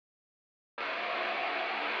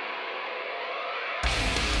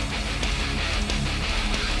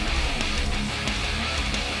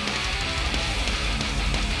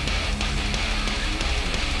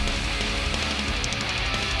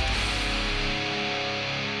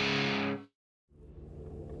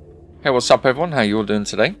Hey, what's up everyone? How you all doing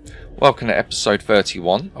today? Welcome to episode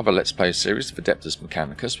 31 of a Let's Play series of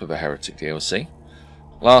Mechanicus with a Heretek DLC.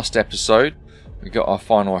 Last episode, we got our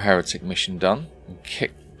final Heretek mission done and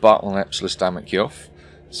kicked butt on Epsilon Yoff.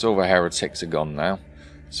 So all the Heretics are gone now.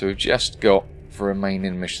 So we've just got the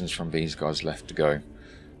remaining missions from these guys left to go.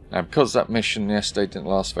 Now because that mission yesterday didn't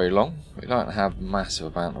last very long, we don't have a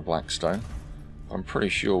massive amount of Blackstone. I'm pretty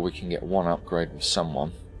sure we can get one upgrade with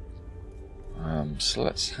someone. So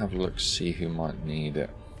let's have a look, see who might need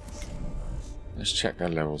it. Let's check their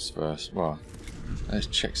levels first. Well, let's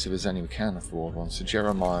check see if there's any we can afford one. So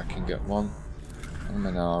Jeremiah can get one. And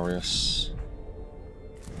Menarius.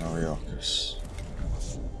 Mariocus.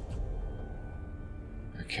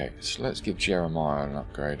 Okay, so let's give Jeremiah an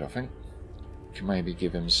upgrade, I think. We can maybe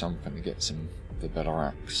give him something to get some the better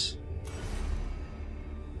axe.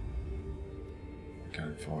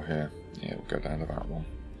 Going for here. Yeah, we'll go down to that one.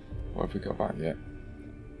 What have we got back yet?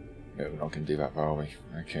 Yeah, we're not going to do that, are we?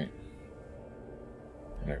 Okay.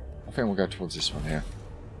 No, I think we'll go towards this one here.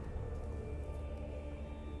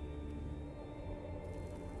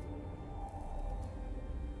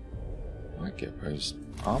 Might get those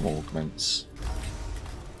armor augments.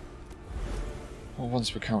 What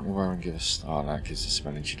ones we're currently wearing give us... Oh, that gives us some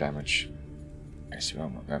energy damage. Yes, we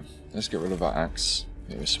don't want them. Let's get rid of that axe.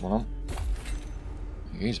 Get this one on.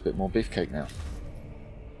 He's a bit more beefcake now.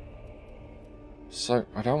 So,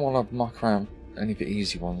 I don't want to muck around any of the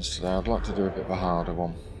easy ones today. I'd like to do a bit of a harder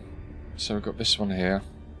one. So we've got this one here.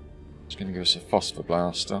 It's going to give us a phosphor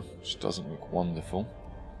blaster, which doesn't look wonderful.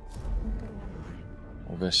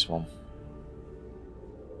 Or this one.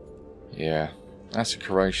 Yeah, that's a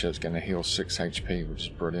Croatia that's going to heal 6 HP, which is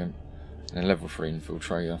brilliant. And a level 3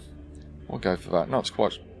 infiltrator. We'll go for that. Not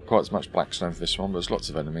quite as much Blackstone for this one, but there's lots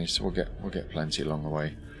of enemies, so we'll get plenty along the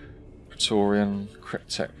way. Praetorian,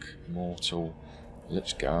 Cryptek, Immortal,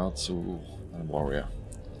 Lich Guards, and Warrior.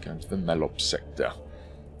 Going to the Melob sector.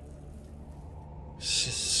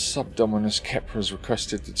 Subdominus Kepra has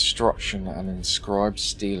requested the destruction and inscribed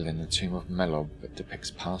steel in the tomb of Melob that depicts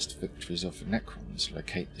past victories of the Necrons.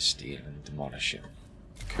 Locate the steel and demolish it.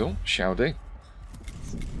 Cool, shall do.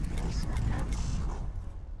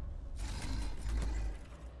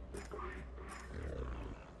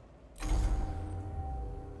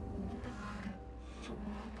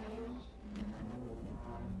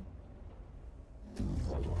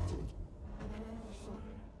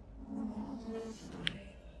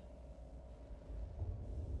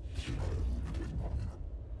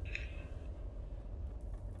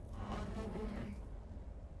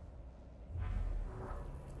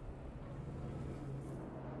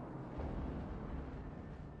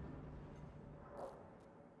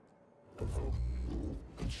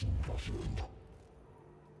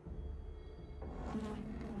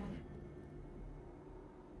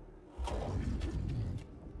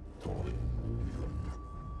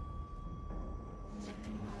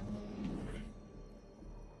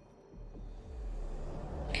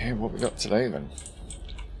 Okay, what we got today then?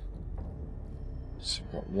 So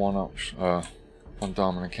we've got one option, one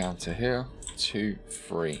diamond encounter here, 2,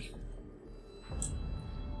 3.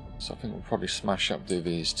 So I think we'll probably smash up do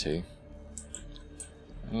these two.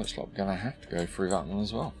 It looks like we're going to have to go through that one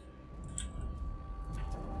as well.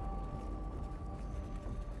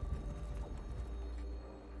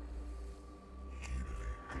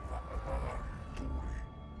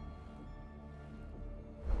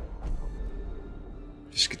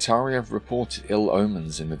 The Skitarii have reported ill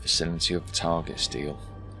omens in the vicinity of the target steel.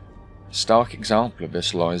 A stark example of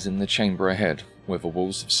this lies in the chamber ahead, where the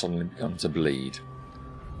walls have suddenly begun to bleed.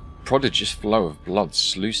 A prodigious flow of blood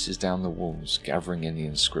sluices down the walls, gathering in the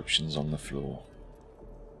inscriptions on the floor.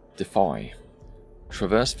 Defy.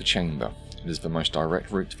 Traverse the chamber. It is the most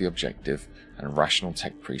direct route to the objective, and rational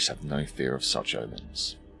tech priests have no fear of such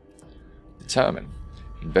omens. Determine.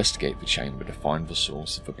 Investigate the chamber to find the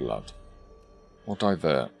source of the blood. Or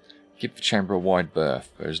divert. Give the chamber a wide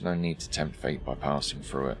berth. There is no need to tempt fate by passing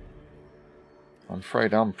through it. I'm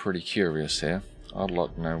afraid I'm pretty curious here. I'd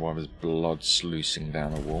like to know why there's blood sluicing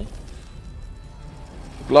down a wall.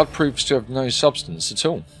 The blood proves to have no substance at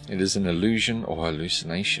all. It is an illusion or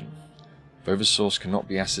hallucination. Though the source cannot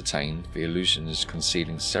be ascertained, the illusion is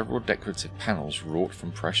concealing several decorative panels wrought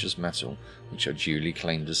from precious metal, which are duly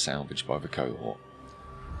claimed as salvage by the cohort.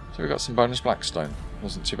 So we got some bonus Blackstone.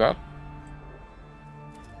 Wasn't too bad.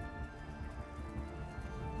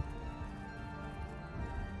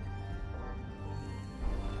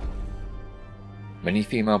 Many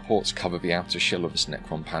female ports cover the outer shell of this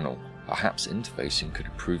Necron panel. Perhaps interfacing could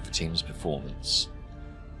improve the team's performance.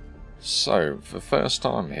 So, for the first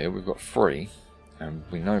time here, we've got 3, and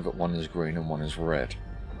we know that one is green and one is red.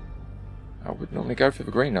 I would normally go for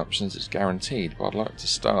the green options, it's guaranteed, but I'd like to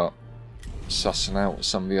start sussing out what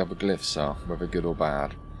some of the other glyphs are, whether good or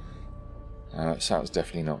bad. So that was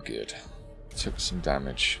definitely not good. Took some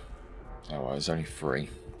damage. Oh well, it was only 3.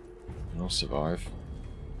 And I'll survive.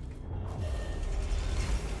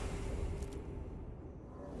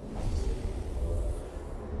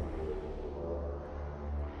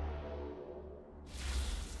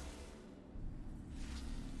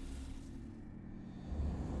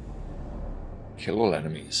 Kill all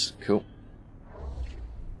enemies. Cool.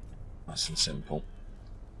 Nice and simple.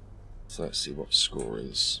 So let's see what the score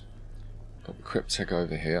is. Got the Cryptek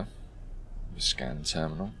over here. The scan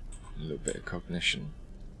terminal. A little bit of cognition.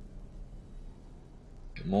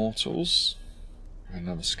 Immortals.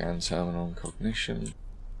 Another scan terminal and cognition.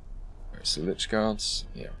 It's the Lich Guards.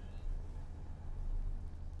 Yeah.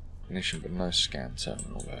 Cognition but no scan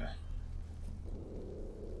terminal there.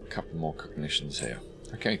 A couple more cognitions here.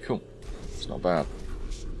 Okay, cool. It's not bad.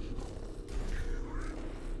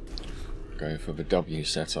 Go for the W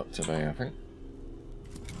setup today, I think.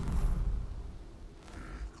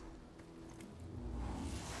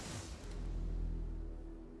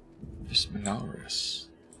 This Mechanicus.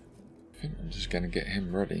 I think I'm just going to get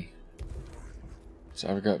him ready. So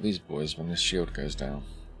have a go at these boys when this shield goes down.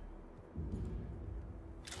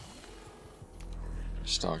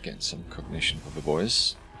 Start getting some cognition for the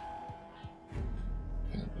boys.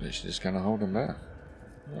 Literally just going to hold him there.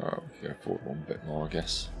 Oh, we can go forward one bit more, I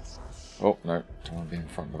guess. Oh, no, don't want to be in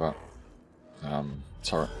front of that.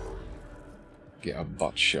 Turret. Get a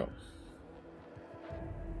butt shot.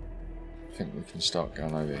 I think we can start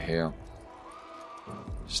going over here.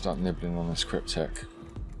 Start nibbling on this Cryptek.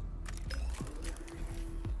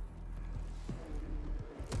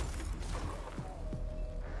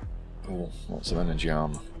 Oh, lots of energy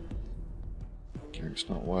armor. It's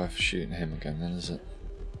not worth shooting him again then, is it?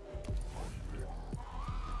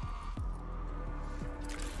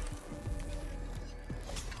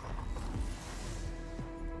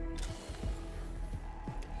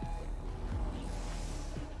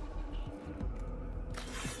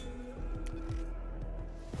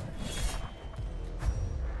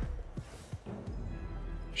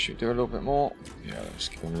 Should do a little bit more. Yeah, let's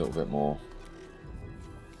give him a little bit more.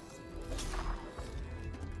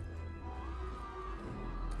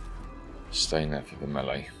 Staying there for the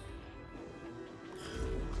melee.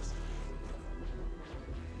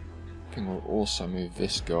 I think we'll also move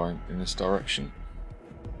this guy in this direction.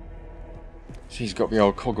 So he's got the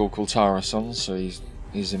old Coggle Kultaris on, so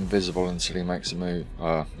he's invisible until he makes a move,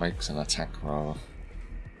 makes an attack rather.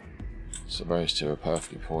 So those two are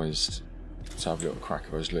perfectly poised. Let's have a little crack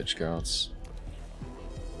of those Lich Guards.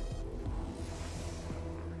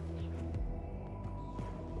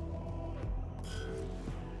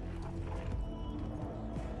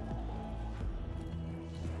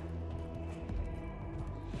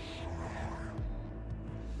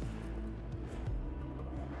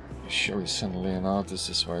 Shall we send Leonardus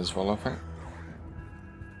this way as well, I think?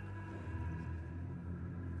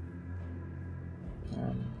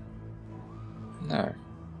 No.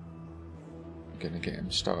 I'm going to get him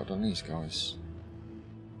started on these guys.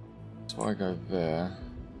 So I go there.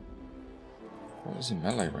 What was in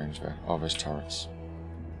melee range there? Oh, there's turrets.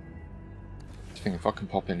 I think if I can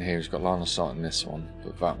pop in here, he's got line of sight on this one,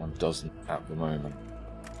 but that one doesn't at the moment.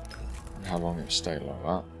 And how long it'll stay like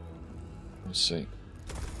that? Let's see.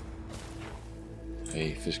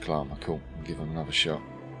 Hey, physical armor, cool. I'll give him another shot.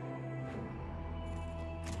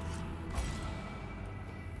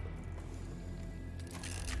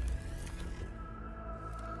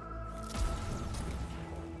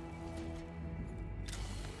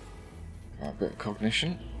 Right, a bit of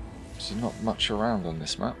cognition. So not much around on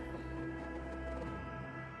this map.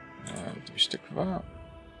 Do we stick with that?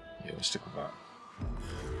 Yeah, we'll stick with that.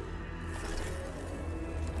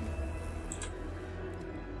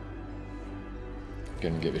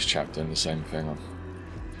 Gonna get this chap doing the same thing. I'll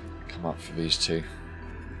come up for these two.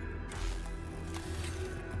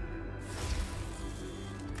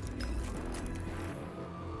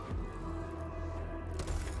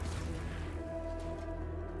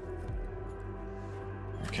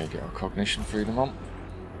 Okay, get our cognition freedom on.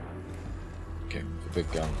 Okay, the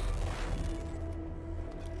big gun.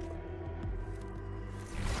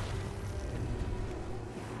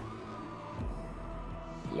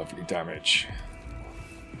 Lovely damage.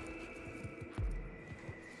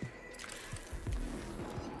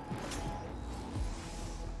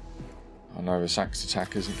 I know this axe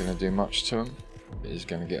attack isn't going to do much to him. It is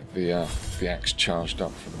going to get the axe charged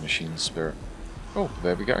up for the machine spirit. Oh,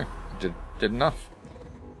 there we go. Did enough.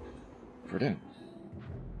 Brilliant.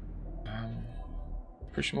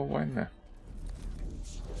 Push him all the way in there.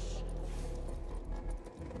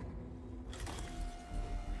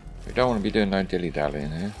 We don't want to be doing no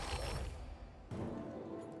dilly-dallying here.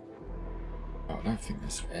 Oh, I don't think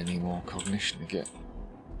there's any more cognition to get.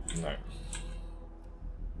 No.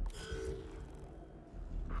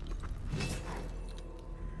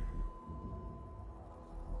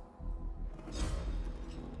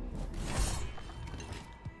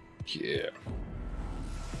 Yeah.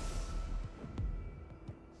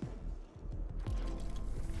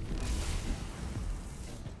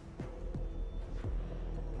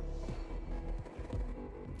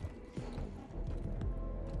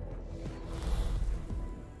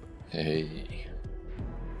 Hey.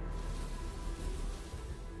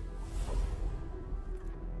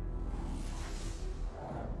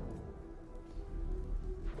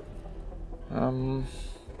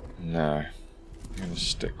 No. I'm gonna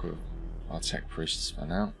stick with our tech priests for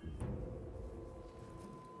now.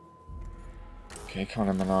 Okay, come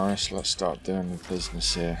on, Mechanicus, let's start doing the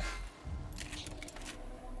business here.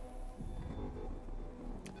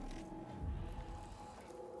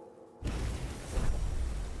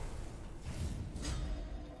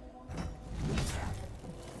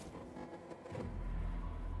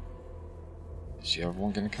 Is the other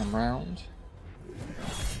one going to come round?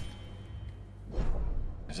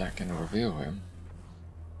 Is that going to reveal him?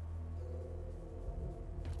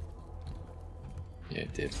 Yeah,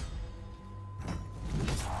 it did.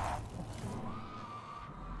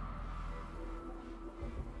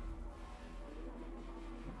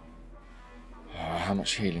 How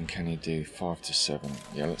much healing can he do? 5 to 7.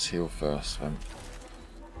 Yeah, let's heal first then.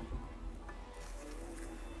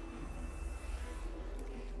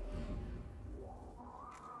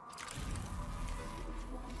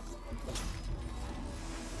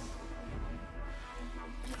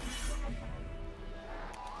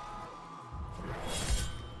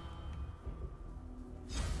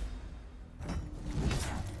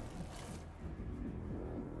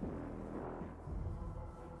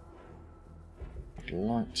 I'd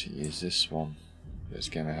like to use this one, but it's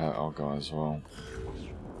going to hurt our guy as well.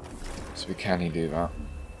 So we can do that.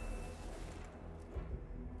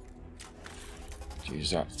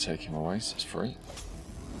 Use that to take him away, so it's free.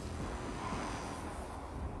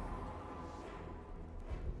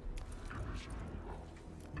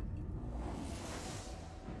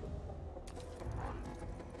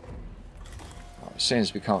 Right, as soon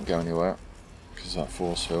as we can't go anywhere, because of that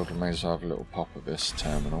force field, we may as well have a little pop of this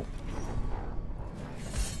terminal.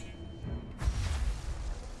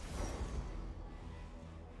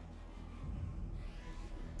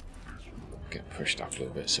 Get pushed up a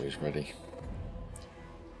little bit so he's ready.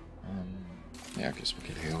 Yeah, I guess we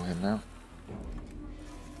could heal him now.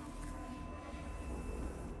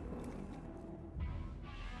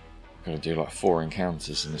 Got to do like 4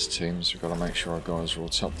 encounters in this team, so we've got to make sure our guys are all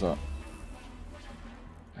topped up.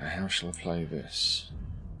 Now, how shall I play this?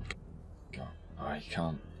 God, oh, you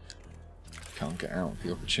can't get out of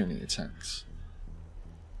the opportunity attacks.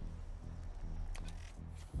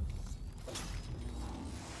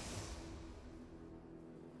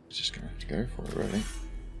 Just gonna have to go for it, really.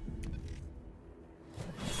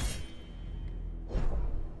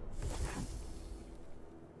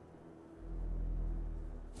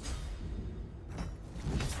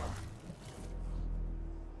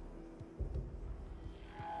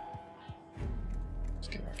 Let's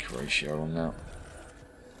get that ratio on now.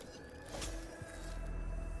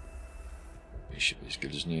 He should be as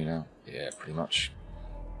good as new now. Yeah, pretty much.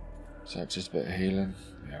 So it's just a bit of healing.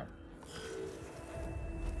 Yeah.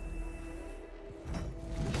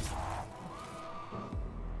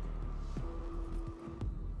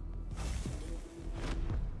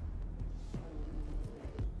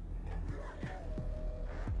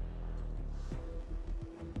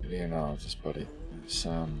 Leonardo's buddy.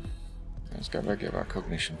 Let's go back get our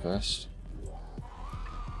cognition first.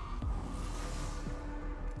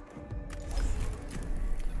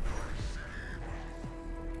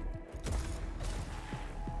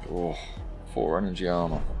 Oh, 4 energy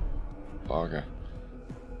armor. Bugger.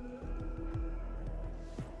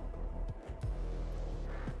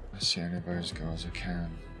 Let's see any of those guys I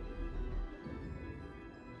can.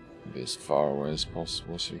 Be as far away as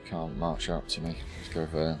possible so he can't march up to me. Let's go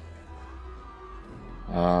there.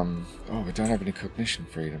 Oh, we don't have any cognition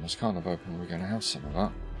freedom. I was kind of hoping we were going to have some of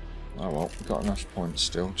that. Oh well, we've got enough points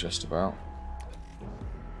still, just about.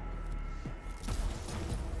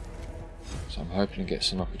 So I'm hoping to get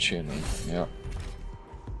some opportunity. Yep.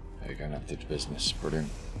 There you go, now did business. Brilliant.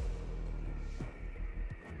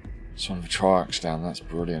 It's one of the triarchs down, that's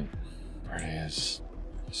brilliant. There it is.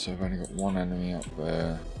 So I've only got 1 enemy up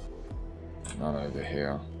there. None over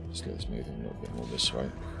here. Let's move him a little bit more this way.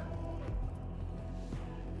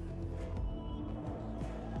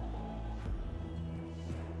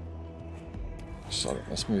 So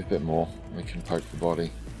let's move a bit more. We can poke the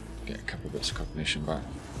body, get a couple of bits of cognition back.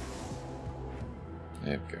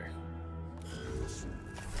 There we go.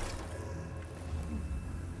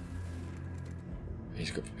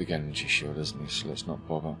 He's got the big energy shield, hasn't he? So let's not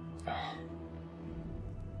bother. Oh.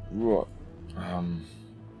 Right.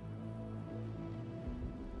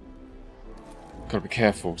 Gotta be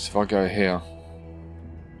careful, because if I go here,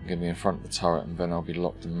 I'm going to be in front of the turret and then I'll be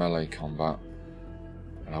locked in melee combat.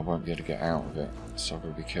 And I won't be able to get out of it. So I've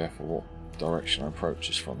got to be careful what direction I approach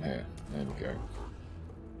this from here. There we go. A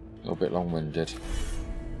little bit long-winded.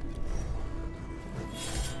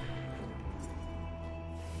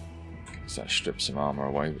 So that strips some armour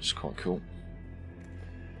away, which is quite cool.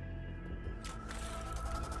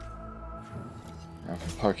 Now I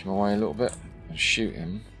can poke him away a little bit and shoot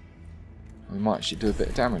him. We might actually do a bit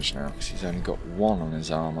of damage now, because he's only got 1 on his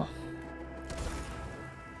armour.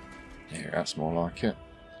 Yeah, that's more like it.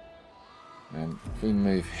 And if we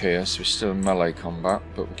move here, so we're still in melee combat,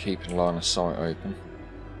 but we're keeping line of sight open.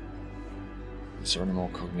 Is there any more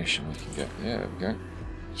cognition we can get? Yeah, there we go.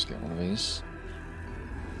 Let's get one of these.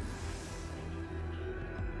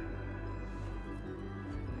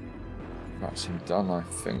 That's him done, I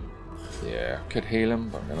think. Yeah, could heal him,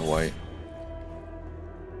 but I'm going to wait.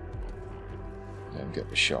 Let him get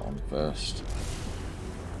the shot on first.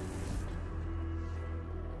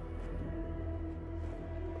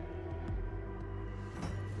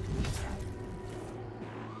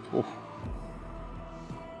 Ooh.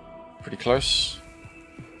 Pretty close.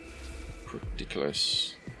 Pretty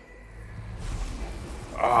close.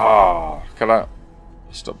 Ah, look at that.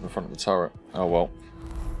 Stopped in front of the turret. Oh well.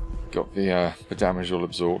 Got the damage all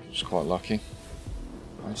absorbed, which is quite lucky.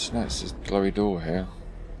 I just noticed this glowy door here.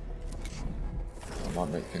 That might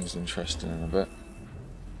make things interesting in a bit.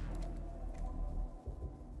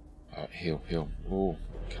 Heal, heal. Oh,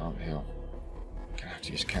 can't heal. Gonna have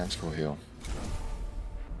to use cancer heal.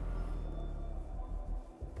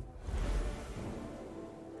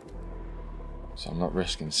 So I'm not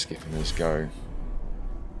risking skipping his go.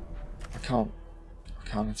 I can't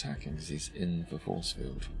attack him because he's in the force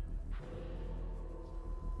field.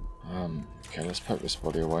 Okay, let's poke this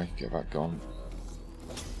body away, get that gone.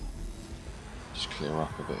 Just clear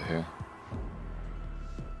up a bit here.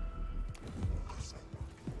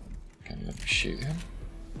 Can you let me shoot him?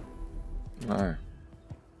 No.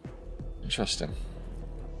 Interesting.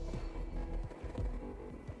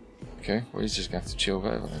 Okay, well he's just going to have to chill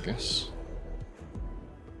there then, I guess.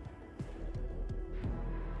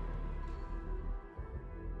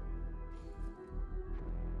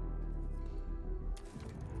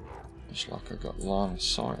 Looks like I've got line of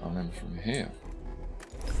sight on him from here.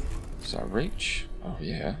 Does that reach? Oh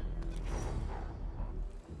yeah.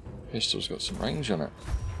 Pistol's got some range on it.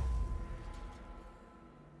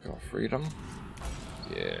 Got freedom?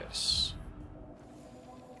 Yes.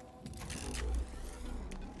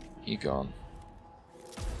 You gone.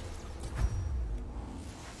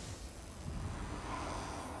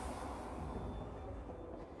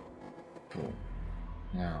 Cool.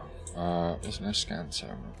 Now, there's no scan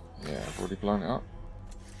terminal. Yeah, I've already blown it up.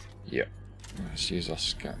 Yep. Let's use our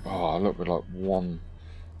scan. Oh, look, we're like one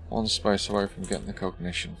space away from getting the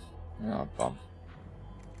cognition. Oh, bum.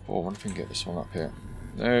 Oh, I wonder if we can get this one up here.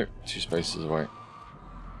 No, 2 spaces away.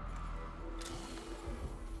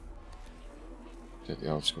 Did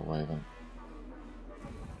the old school way then.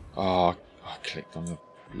 Oh, I clicked on the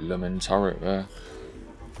lemon turret there.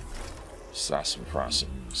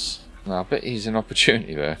 Sassafras. Now, I bet he's an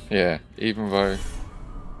opportunity there. Yeah, even though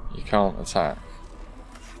you can't attack.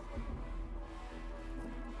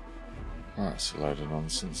 That's a load of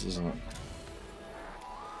nonsense, isn't it?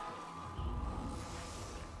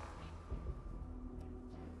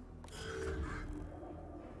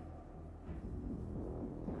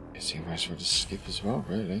 Guess he might as well just skip as well,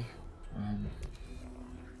 really.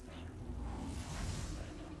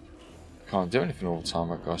 Can't do anything all the time,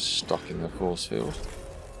 that guy's stuck in the force field.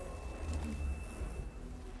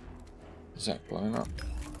 Is that blowing up?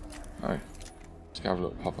 No. Let's go have a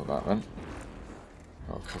little pop at that then.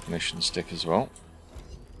 Got a cognition stick as well.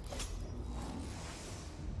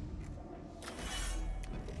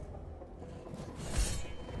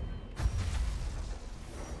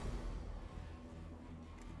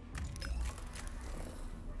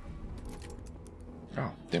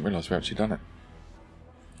 Oh, didn't realise we actually done it.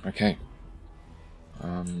 Okay.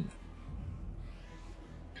 Can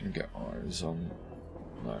I get eyes on?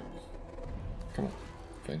 No. Come on.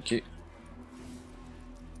 Thank you.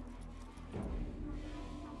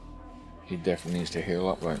 He definitely needs to heal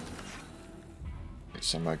up though. Get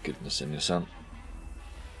some goodness in your son.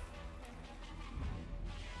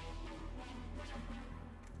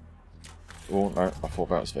 Oh no, I thought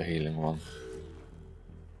that was the healing one.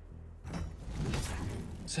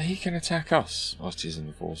 So he can attack us whilst he's in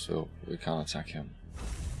the force field, but we can't attack him.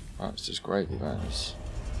 That's just gravy, that is.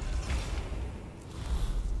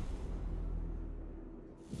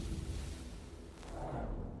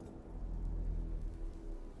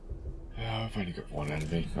 Yeah, I've only got one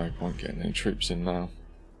enemy, no point getting any troops in now.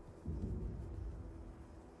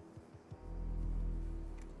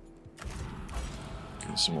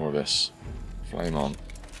 Get some more of this. Flame on.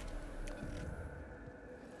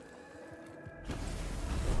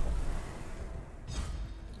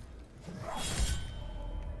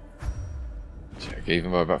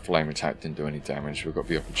 Even though that flame attack didn't do any damage, we've got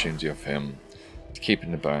the opportunity of him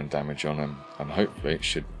keeping the burn damage on him, and hopefully it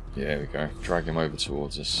should, yeah, there we go, drag him over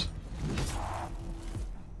towards us. I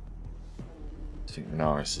think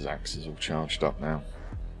Mechanicus' axe is all charged up now.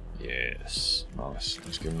 Yes, nice.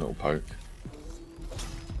 Let's give him a little poke.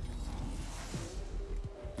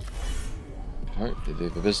 Hopefully do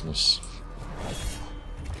the business.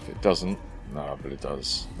 If it doesn't, no, but it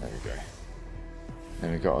does. There we go.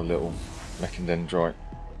 Then we got a little Mechanic.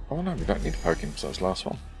 Oh no, we don't need to poke him, so that's the last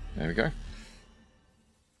one. There we go.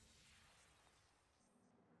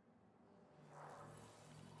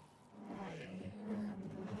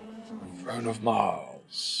 Throne of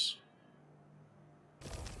Mars.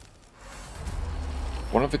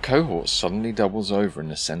 One of the cohorts suddenly doubles over in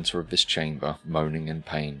the centre of this chamber, moaning in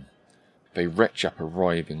pain. They retch up a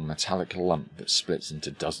writhing metallic lump that splits into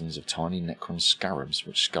dozens of tiny Necron scarabs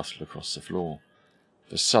which scuttle across the floor.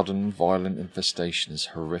 The sudden, violent infestation is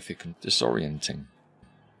horrific and disorienting.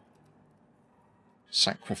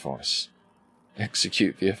 Sacrifice.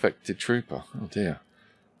 Execute the affected trooper. Oh dear.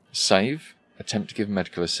 Save. Attempt to give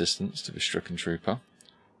medical assistance to the stricken trooper.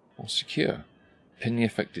 Or secure. Pin the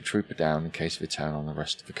affected trooper down in case of a turn on the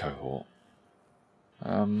rest of the cohort.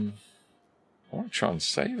 I want to try and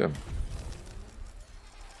save him.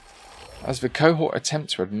 As the cohort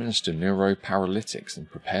attempt to administer neuroparalytics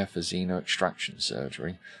and prepare for xeno-extraction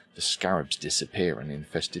surgery, the scarabs disappear and the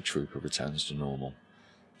infested trooper returns to normal.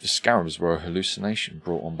 The scarabs were a hallucination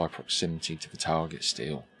brought on by proximity to the target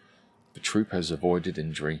steel. The trooper has avoided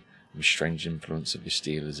injury, and the strange influence of the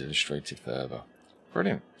steel is illustrated further.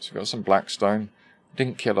 Brilliant. So we've got some Blackstone.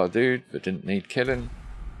 Didn't kill our dude, but didn't need killing.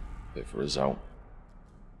 Bit of a result.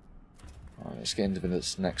 Alright, let's get into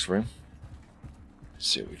this next room.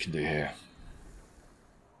 See what we can do here.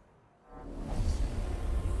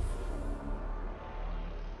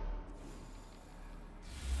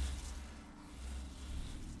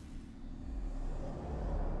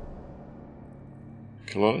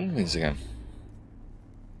 Kill all enemies again.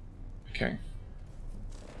 Okay.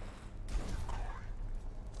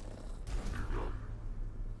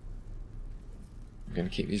 I'm going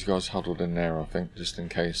to keep these guys huddled in there, I think, just in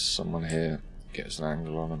case someone here gets an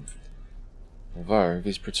angle on them. Although,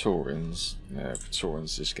 these Praetorians, yeah,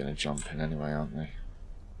 Praetorians are just going to jump in anyway, aren't they?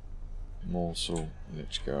 Morsel,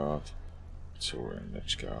 Lich Guard, Praetorian,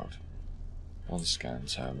 Lich Guard. One scan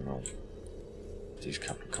terminal. These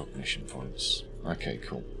couple of cognition points. Okay,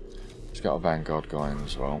 cool. Let's get our Vanguard guy in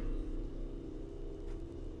as well.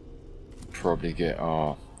 Probably get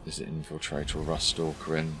our, is it Infiltrator or Rust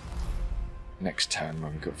Stalker in next turn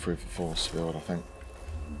when we got through the force field, I think.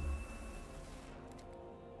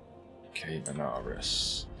 Okay,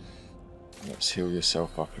 Mechanicus. Let's heal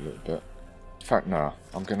yourself up a little bit. In fact, no,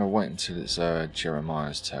 I'm going to wait until it's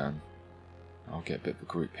Jeremiah's turn. I'll get a bit of a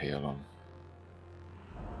group heal on.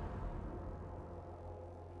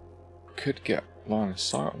 Could get line of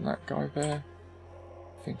sight on that guy there.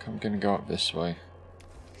 I think I'm going to go up this way.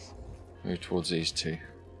 Move towards these two.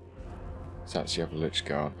 There's actually have a Lich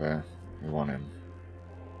Guard there. We want him.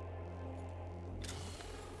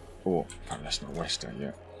 Oh, in fact, let's not waste that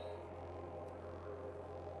yet.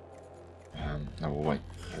 No, we'll wait.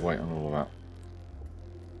 We'll wait on all of that.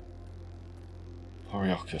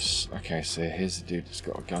 Heretek. Okay, so here's the dude that's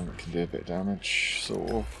got a gun that can do a bit of damage, sort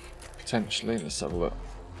of, potentially. Let's have a look.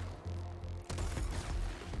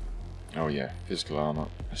 Oh yeah, physical armour.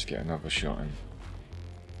 Let's get another shot in.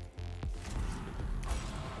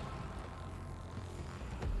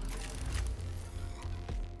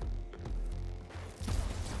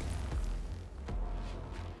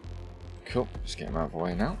 Cool, let's get him out of the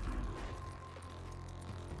way now.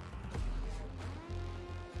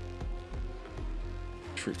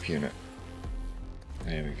 Troop unit.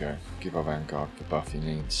 There we go. Give our Vanguard the buff he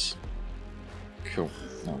needs. Cool,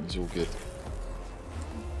 that one's all good.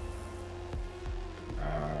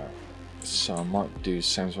 So I might do the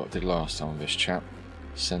same as what I did last time with this chap.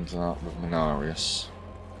 Send him out with Mechanicus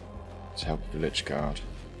to help with the Lich Guard.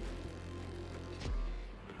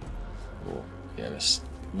 Oh, let's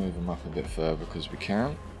move them up a bit further because we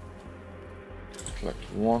can. Collect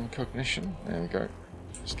 1 cognition. There we go.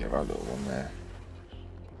 Let's get our little one there.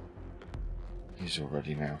 He's all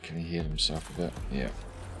ready now. Can he heal himself a bit? Yeah.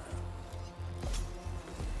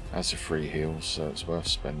 That's a free heal, so it's worth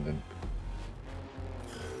spending.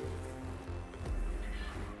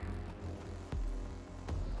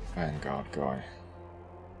 Vanguard guy.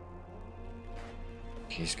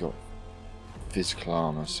 He's got physical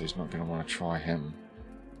armor, so he's not going to want to try him.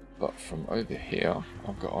 But from over here,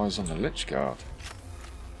 I've got eyes on the Lich Guard.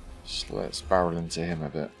 So let's barrel into him a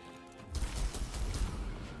bit.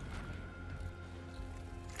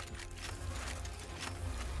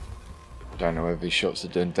 Don't know whether these shots are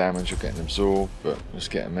doing damage or getting absorbed, but let's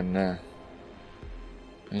get him in there.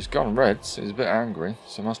 He's gone red, so he's a bit angry,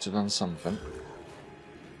 so must have done something.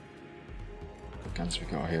 What guns we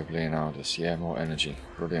got here of Leonardus? Yeah, more energy.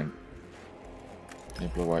 Brilliant.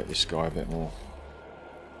 Nibble away at this guy a bit more.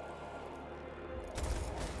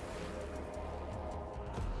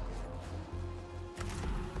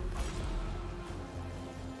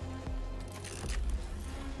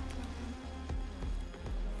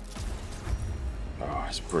 Oh,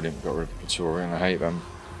 it's brilliant. We got rid of Praetorian. I hate them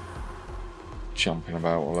jumping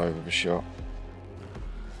about all over the shop.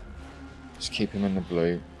 Let's keep him in the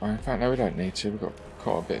blue. Oh, in fact, no, we don't need to. We've got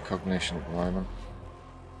quite a bit of cognition at the moment.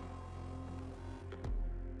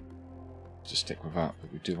 Just stick with that,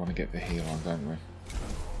 but we do want to get the heal on, don't we?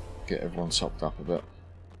 Get everyone topped up a bit.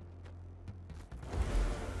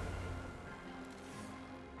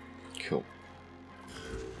 Cool.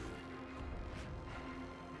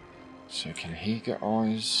 So can he get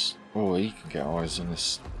eyes? Oh, he can get eyes on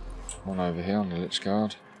this one over here on the Lich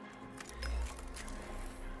Guard.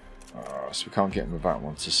 So we can't get him with that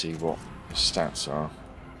one to see what his stats are.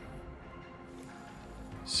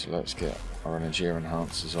 So let's get our energy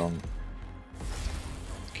enhancers on.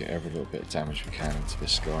 Get every little bit of damage we can into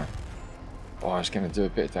this guy. Oh, it's going to do a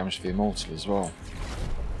bit of damage to the Immortal as well.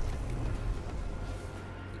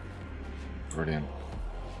 Brilliant.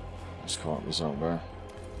 That's quite a result there.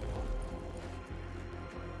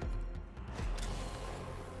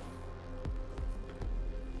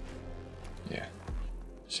 Yeah.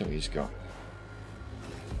 So he's got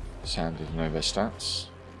Sanded and over stats.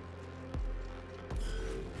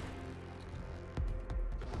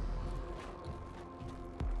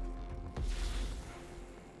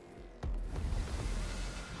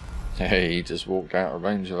 Hey, he just walked out of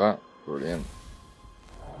range of that. Brilliant.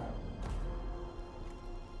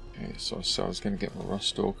 Okay, so I was going to get my Rust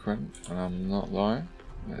Stalker in, and I'm not lying.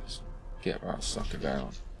 Let's get that sucker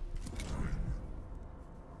down.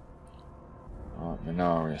 Alright,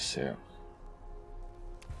 Menarius here.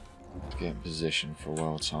 To get in position for a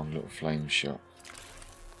well-timed little flame shot.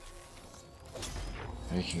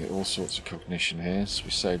 And we can get all sorts of cognition here, so we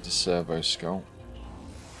saved the servo skull.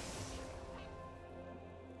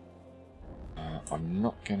 I'm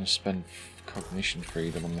not going to spend cognition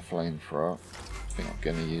freedom on the flamethrower. I think I'm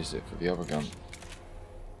going to use it for the other gun.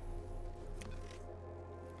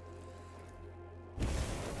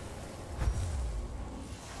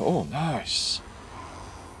 Oh, nice!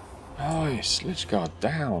 Nice! Lich Guard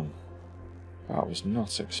down! That was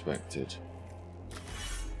not expected.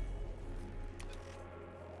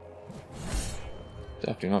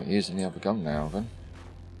 Definitely not using the other gun now then.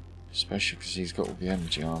 Especially because he's got all the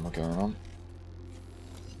energy armor going on.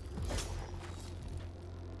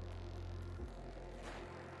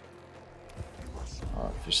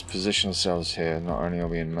 Just position ourselves here. Not only are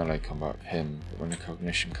we in melee combat with him, but when the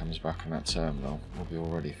cognition comes back on that terminal, we'll be all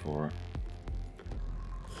ready for it.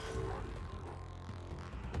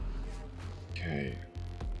 Okay.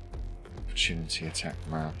 Opportunity attack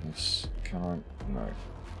madness. Can I? No.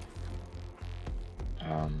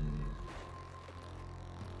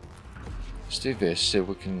 Let's do this so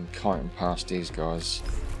we can kite him past these guys.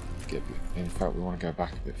 In fact, we want to go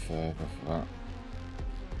back a bit further for that.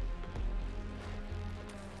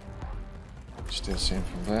 Still see him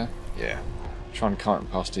from there? Yeah. Try and kite him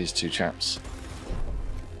past these two chaps.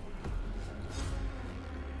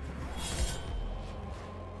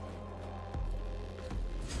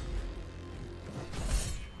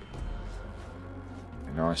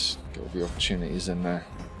 Nice. Got all the opportunities in there.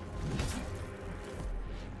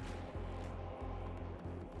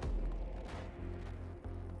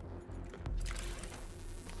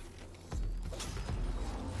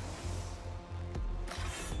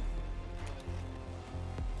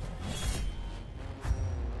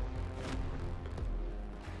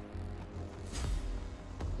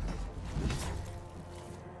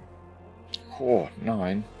 Oh,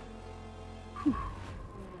 9. Whew.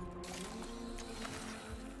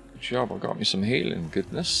 job. I got me some healing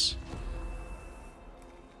goodness.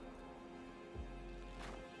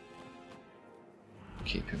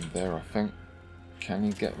 Keep him there, I think. Can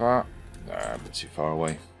you get that? Nah, a bit too far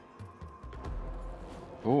away.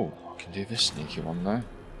 Oh, I can do this sneaky one though.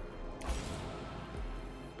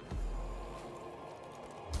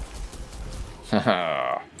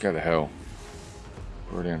 Haha, go to hell.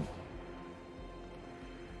 Brilliant.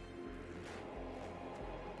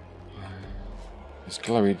 There's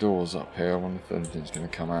glowy doors up here. I wonder if anything's going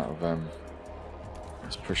to come out of them.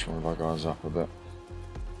 Let's push one of our guys up a bit.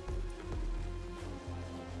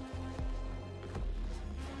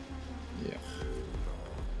 Yeah.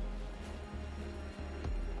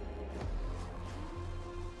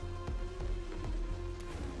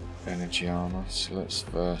 Energy armor. So let's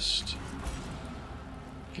first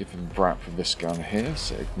give him Brat with this gun here,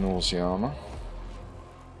 so it ignores the armor.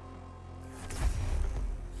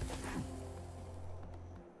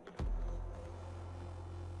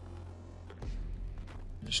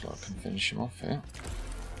 Just like I can finish him off here.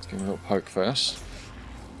 Let's give him a little poke first.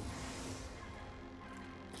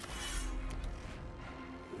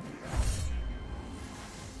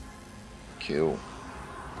 Kill.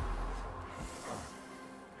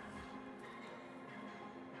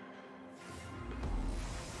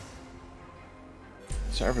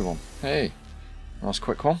 So everyone, hey, nice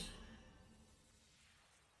quick one.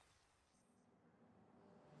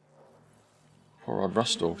 Poor old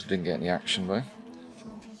Rustalk didn't get any action though.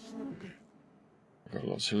 I've got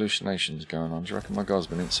lots of hallucinations going on. Do you reckon my guy's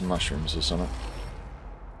been eating some mushrooms or something?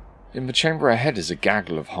 In the chamber ahead is a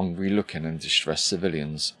gaggle of hungry-looking and distressed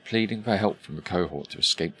civilians, pleading for help from the cohort to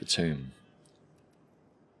escape the tomb.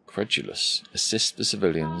 Credulous, assist the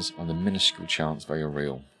civilians on the minuscule chance they are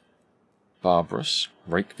real. Barbarous,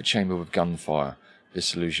 rake the chamber with gunfire.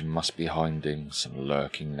 This illusion must be hiding some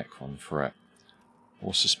lurking Necron threat.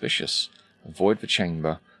 Or suspicious, avoid the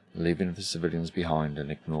chamber, leaving the civilians behind and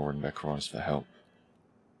ignoring their cries for help.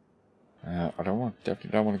 I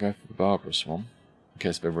definitely don't want to go for the barbarous one, in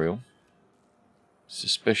case they're real.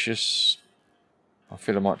 Suspicious. I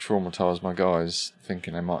feel I might traumatise my guys,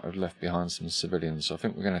 thinking they might have left behind some civilians, so I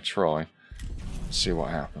think we're going to try and see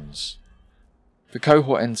what happens. The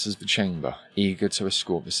cohort enters the chamber, eager to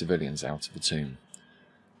escort the civilians out of the tomb.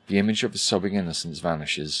 The image of the sobbing innocents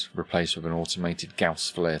vanishes, replaced with an automated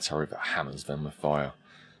Gauss flare turret that hammers them with fire.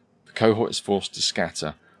 The cohort is forced to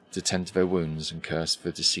scatter, to tend to their wounds and curse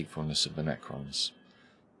the deceitfulness of the Necrons.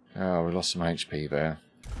 Oh, we lost some HP there.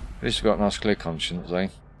 At least we've got a nice clear conscience, eh?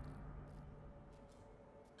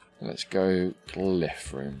 Let's go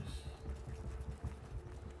Glyph Room.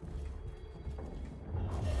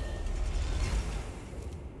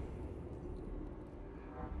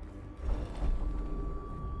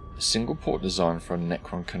 A single port designed for a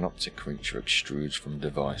Necron canoptic creature extrudes from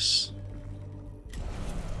device.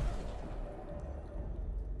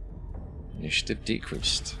 Initiative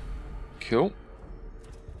decreased. Cool.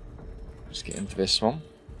 Let's get into this one.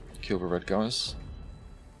 Kill the red guys.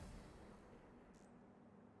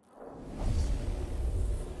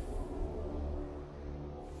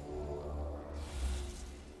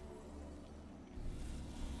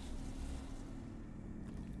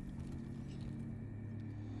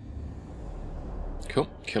 Cool.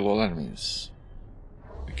 Kill all enemies.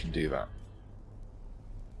 We can do that.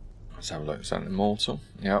 Let's have a look. Is that an immortal?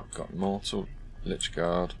 Yep, got immortal. Lich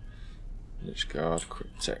Guard,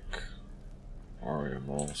 Cryptic, Warrior,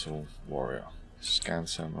 Immortal, Warrior. Scan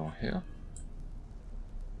terminal here.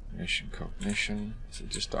 Mission Cognition. Is it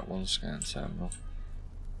just that one scan terminal?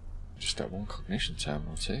 Just that one cognition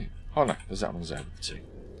terminal too. Oh no, there's that one's over too.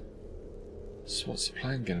 So what's the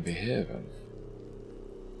plan going to be here then?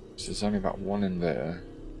 So there's only about one in there.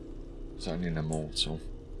 There's only an immortal.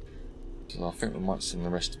 So I think we might send the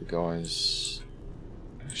rest of the guys.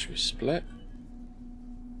 Should we split?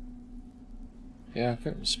 Yeah, I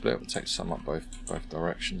think we'll split. We'll take some up both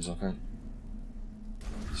directions, I think.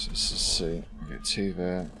 So let's just see. We'll get two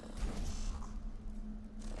there.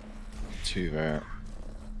 Two there.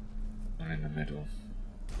 And in the middle.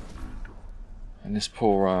 And this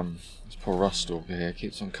poor Rustalker here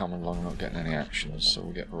keeps on coming along, not getting any actions, so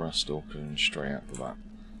we'll get the Rustalker and straight after that.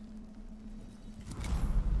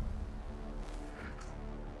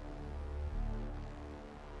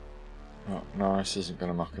 Oh, no, this isn't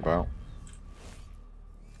going to muck about.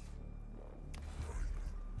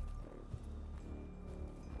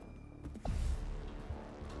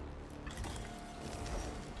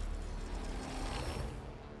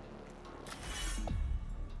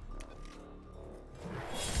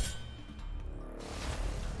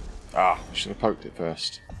 Ah, I should have poked it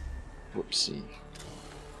first. Whoopsie.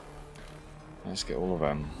 Let's get all of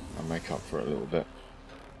them. and make up for it a little bit.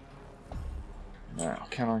 Now,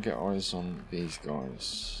 can I get eyes on these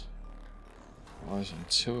guys? Eyes on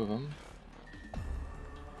 2 of them.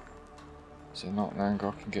 Is there not an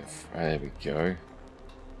angle I can get? There we go.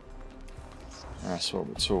 That's what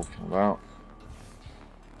we're talking about.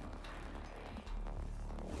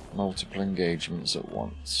 Multiple engagements at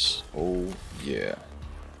once. Oh yeah.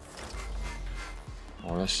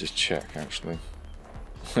 Well, let's just check actually.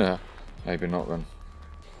 Maybe not then.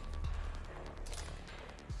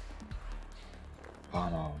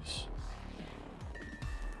 Barnards.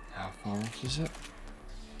 How far off is it?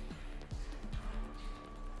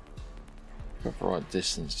 Got the right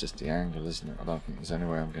distance, just the angle, isn't it? I don't think there's any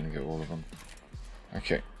way I'm going to get all of them.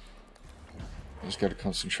 Okay. Let's go to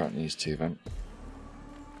concentrate on these 2 then.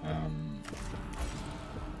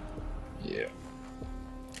 Yeah.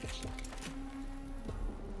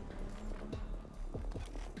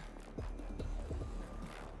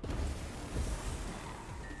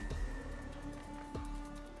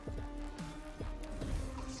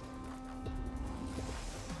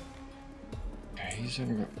 Okay, he's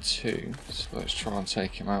only got 2, so let's try and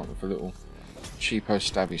take him out with a little cheapo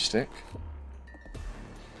stabby stick.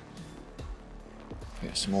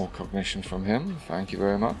 Get some more cognition from him, thank you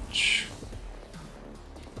very much.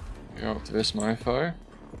 Go up to this mofo.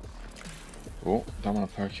 Oh, don't want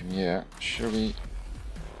to poke him yet. Should we?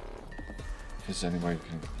 If there's any way we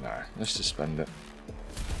can. Nah, let's just spend it.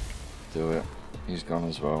 Do it. He's gone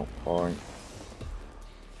as well. Bye.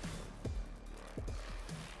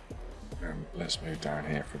 And let's move down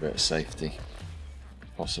here for a bit of safety.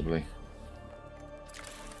 Possibly.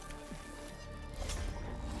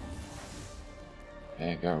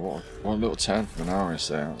 There you go. What a little turn from an Aris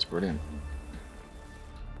there. That's brilliant.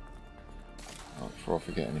 Right, before I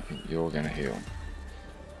forget anything, you're going to heal.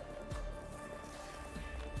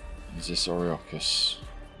 Is this Oriocus?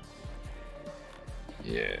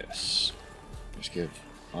 Yes. Let's give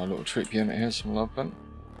our little trip unit here some love then.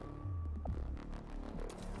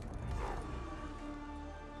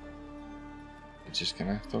 We're just going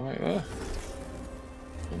to have to wait there.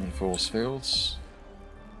 Women force fields.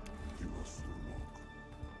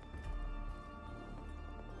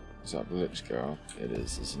 Is that the Lich Guard? It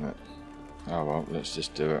is, isn't it? Oh well, let's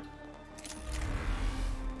just do it.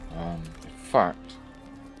 In fact,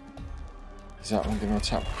 is that one going to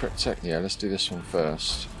attack Cryptek? Yeah, let's do this one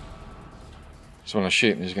first. So when I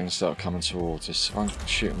shoot him, he's going to start coming towards us. If I can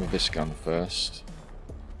shoot him with this gun first,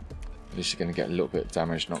 at least he's going to get a little bit of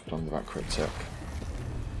damage knocked onto that Cryptek.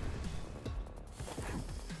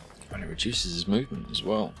 And it reduces his movement as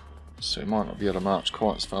well, so he might not be able to march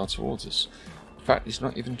quite as far towards us. In fact, he's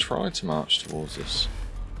not even tried to march towards us.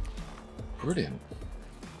 Brilliant.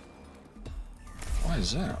 Why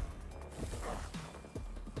is that?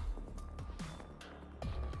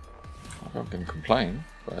 I'm not going to complain,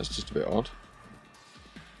 but it's just a bit odd.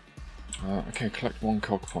 Okay, collect 1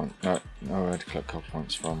 cog point. No, nowhere to collect cog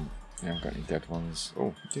points from. We haven't got any dead ones.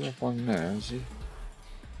 Oh, we do have one there, is he?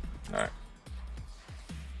 No.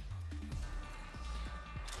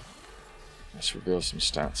 Let's reveal some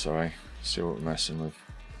stats, sorry. See what we're messing with.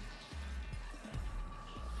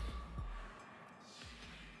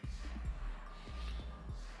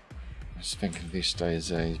 I was thinking if he stays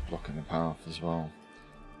there, he's blocking the path as well.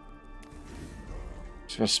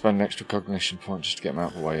 Just going to spend an extra cognition point just to get him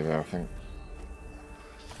out of the way there, I think.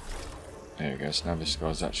 There we go, so now this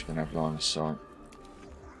guy's actually going to have line of sight.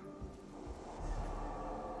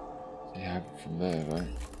 He have it from there though.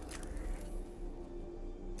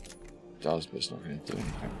 It does, but it's not going to do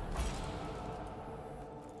anything.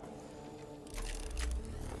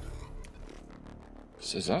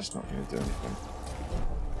 Says that's not going to do anything.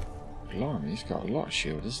 Blimey, he's got a lot of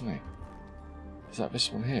shield, isn't he? Is that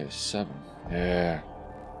this one here? 7. Yeah.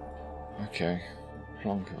 Okay.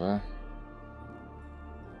 Plonker there.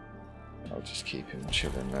 I'll just keep him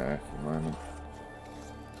chilling there for a moment.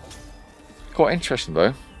 Quite interesting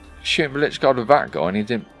though. Shooting the Lich Guard with that guy and he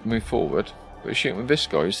didn't move forward. But shooting with this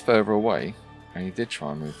guy who's further away and he did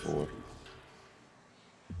try and move forward.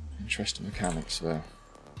 Interesting mechanics there.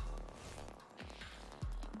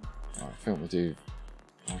 I think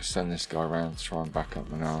I'll send this guy around to try and back up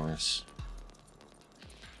Mechanicus.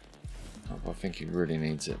 I think he really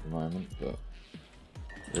needs it at the moment, but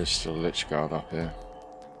there's still a Lich Guard up here.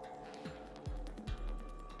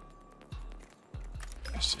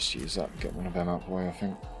 Let's just use that and get one of them out of the way, I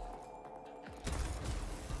think.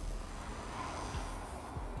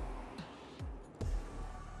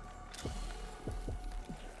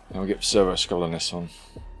 Now we'll get Servo Skull on this one.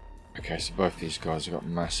 Okay, so both these guys have got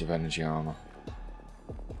massive energy armour.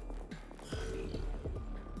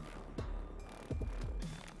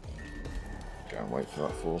 for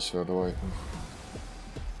that force field to open.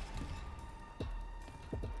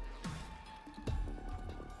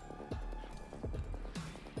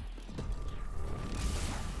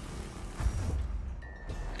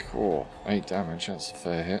 Cool, 8 damage, that's a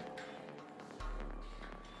fair hit.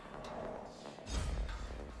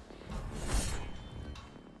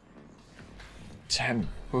 Ten,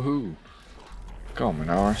 woohoo! Go on,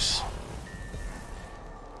 Mechanicus.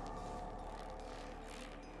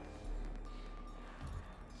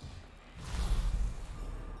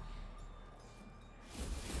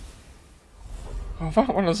 Oh,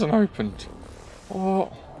 that one hasn't opened.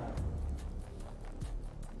 What?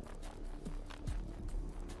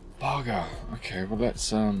 Bugger. Okay, well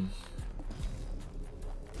let's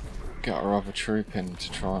get our other troop in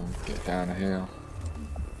to try and get down here.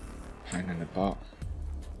 Pain in the butt.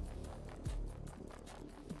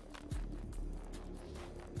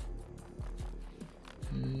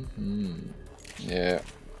 Yeah,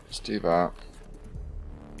 let's do that.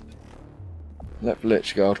 Let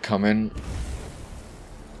Blitzguard come in.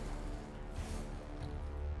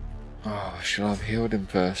 Oh, should I have healed him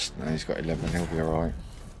first? No, he's got 11, he'll be alright.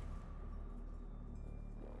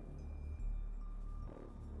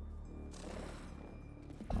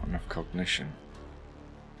 Not enough cognition.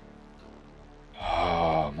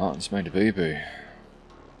 Ah, Martin's made a boo-boo.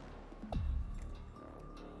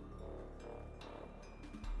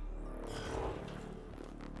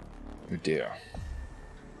 Oh dear.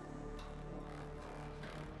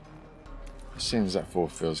 It seems that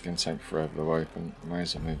force field's going to take forever to open. May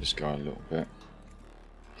as well move this guy a little bit.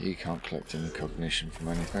 He can't collect any cognition from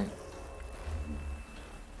anything.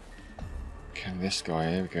 Can this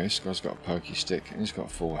guy? Here we go. This guy's got a pokey stick and he's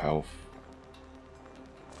got full health.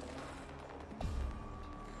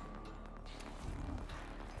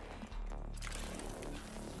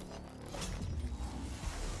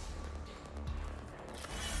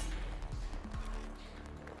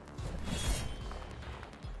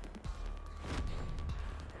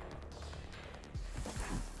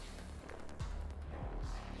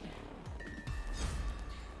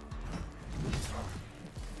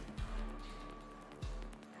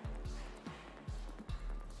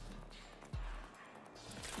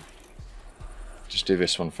 Just do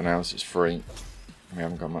this one for now as it's free. We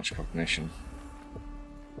haven't got much cognition.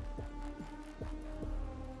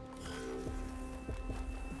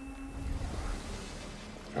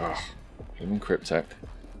 Ugh, living Cryptek.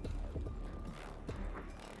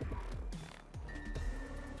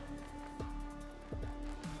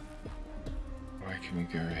 Where can we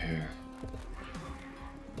go here?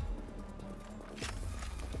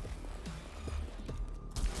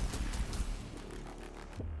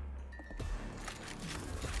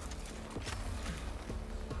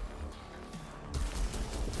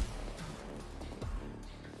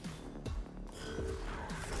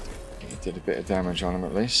 Did a bit of damage on him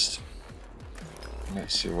at least.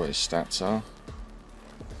 Let's see what his stats are.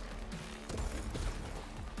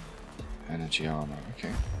 Energy armor,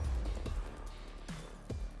 okay.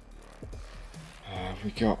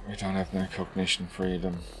 We don't have no cognition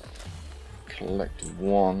freedom. Collect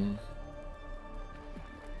 1.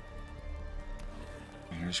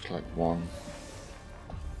 And just collect 1.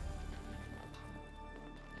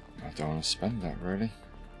 I don't want to spend that really.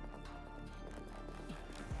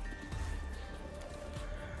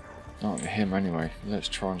 Not him anyway. Let's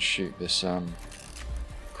try and shoot this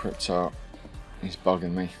Cryptarch. He's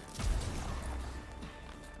bugging me.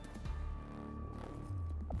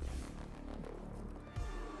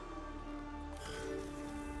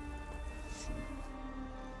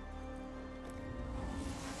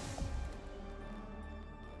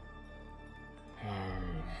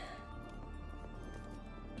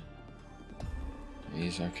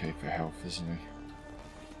 He's okay for health, isn't he?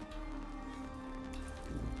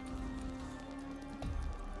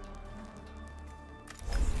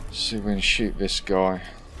 So we're going to shoot this guy,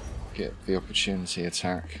 get the opportunity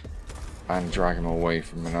attack, and drag him away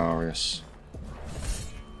from Mechanicus.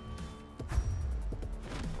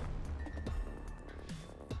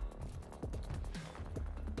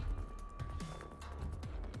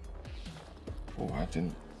 Oh, I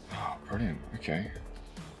didn't. Oh, brilliant. Okay.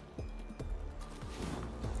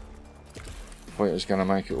 Thought it was going to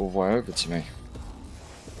make it all the way over to me.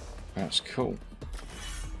 That's cool.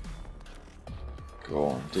 Go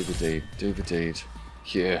on, do the deed, do the deed.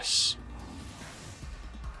 Yes.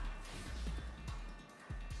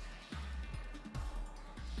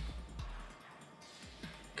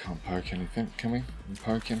 Can't poke anything, can we? Can we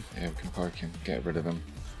poke him? Yeah, we can poke him. Get rid of him.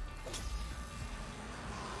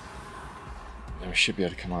 Then we should be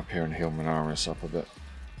able to come up here and heal Mechanicus up a bit.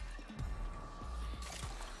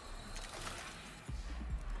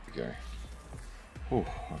 we go. Ooh,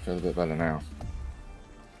 I feel a bit better now.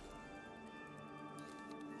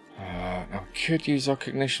 Now I could use our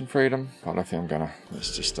cognition freedom, but I don't think I'm gonna.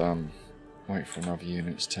 Let's just wait for another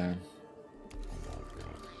unit's turn.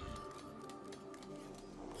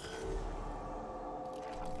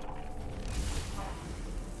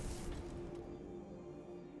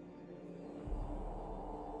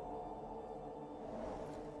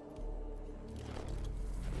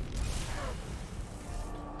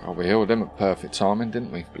 Oh, we healed him at perfect timing,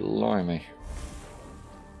 didn't we? Blimey.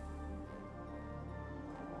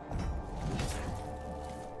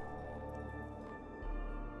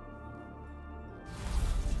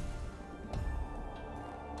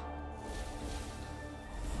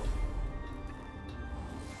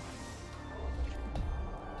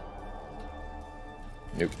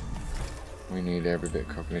 Nope. We need every bit of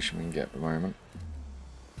cognition we can get at the moment.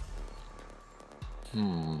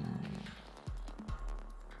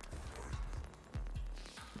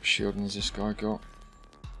 What shielding has this guy got?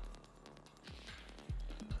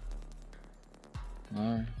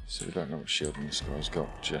 No, so we don't know what shielding this guy's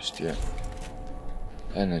got just yet.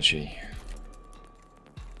 Energy.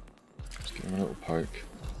 Let's give him a little poke.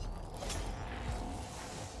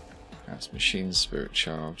 That's machine spirit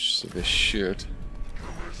charge, so this should,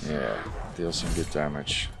 yeah, deal some good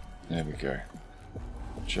damage. There we go.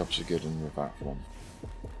 Jobs are good in with that one.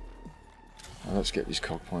 Now let's get these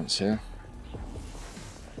cog points here.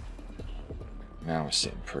 Now we're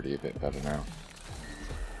sitting pretty a bit better now.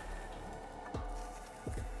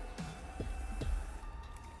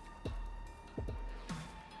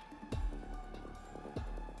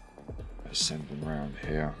 Let's send them round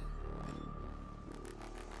here.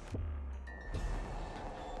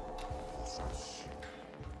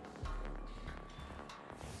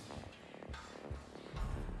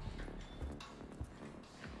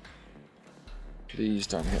 Please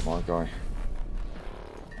don't hit my guy.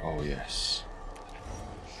 Oh yes.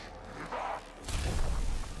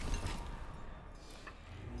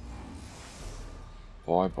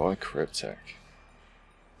 Bye bye Heretek.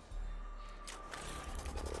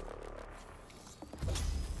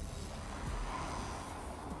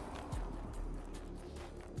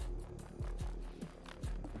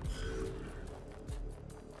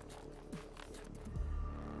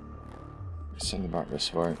 Send him back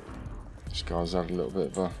this way. This guy's had a little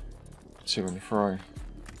bit of a to and fro.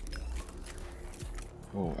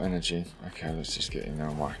 Oh, energy. Okay, let's just get in there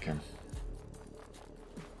and whack him.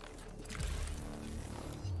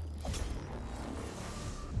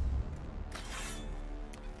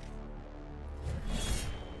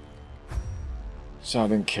 So I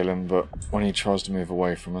didn't kill him, but when he tries to move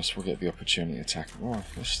away from us, we'll get the opportunity to attack him. Oh,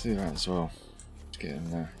 let's do that as well. Let's get in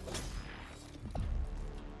there.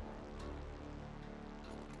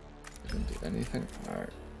 Didn't do anything? No.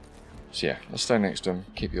 So yeah, let's stay next to him,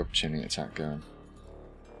 keep the opportunity attack going.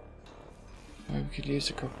 Oh, we could use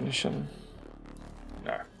the cognition.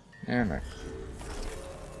 No. Yeah, no.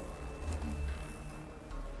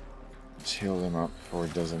 Let's heal him up before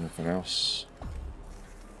he does anything else.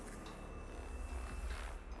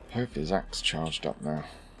 Hope his axe charged up now.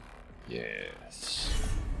 Yes.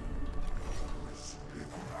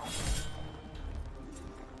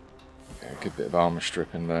 Yeah, a good bit of armor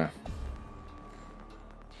strip in there.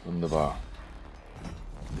 Wunderbar.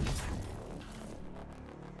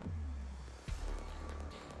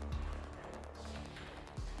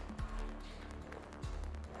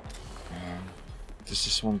 Does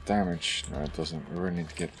this one damage? No, it doesn't. We really need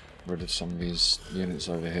to get rid of some of these units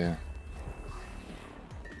over here.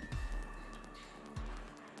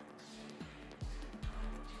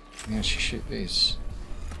 Can we actually shoot these?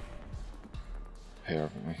 Here,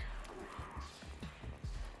 haven't we?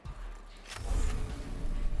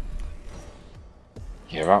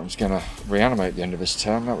 Yeah, that one's going to reanimate at the end of this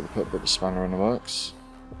turn. That would have put a bit of a spanner in the works.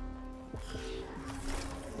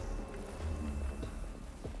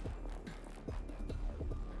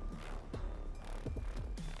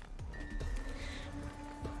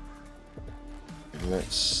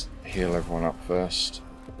 Let's heal everyone up first.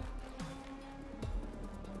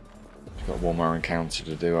 We've got one more encounter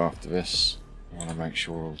to do after this. I want to make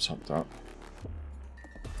sure we're all topped up.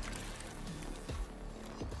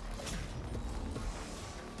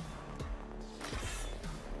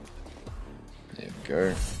 There we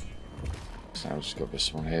go. So I've just got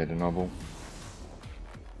this one here to nobble.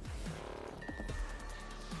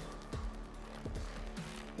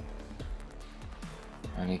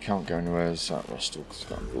 And he can't go anywhere as that Rustle because he's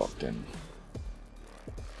got him blocked in.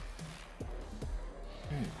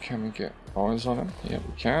 Okay, can we get eyes on him? Yeah,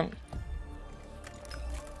 we can.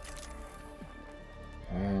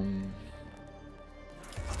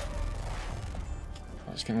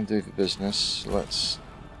 That's going to do the business. Let's...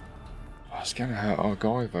 Oh, it's going to hurt our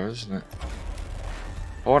guy though, isn't it?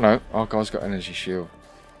 Oh no, our guy's got energy shield.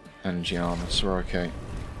 Energy armor, so we're okay.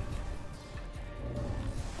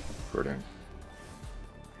 Brilliant.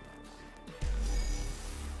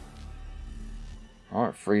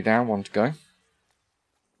 Alright, 3 down, 1 to go.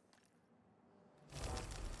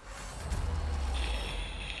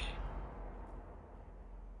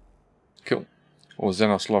 Cool. All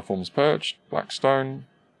Xenos life forms purged. Blackstone.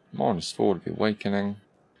 -4 to the awakening.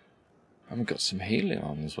 And we've got some healing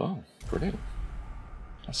on as well. Brilliant.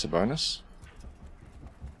 That's a bonus.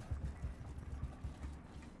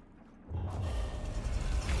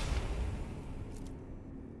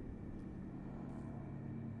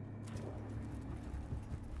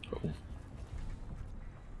 Cool.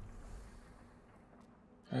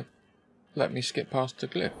 Let me skip past the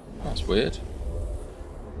glyph. That's weird.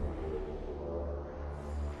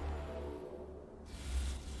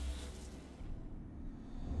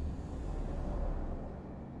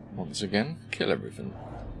 Once again, kill everything.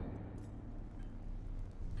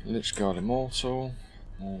 Lichguard Immortal,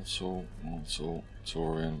 Mortal,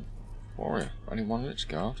 Taurian, Warrior. Only 1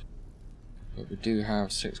 Lichguard. But we do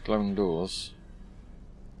have 6 glowing doors.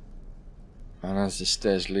 And as the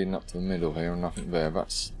stairs leading up to the middle here and nothing there,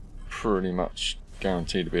 that's pretty much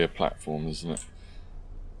guaranteed to be a platform, isn't it?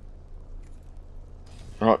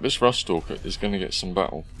 Right, this Rust Stalker is going to get some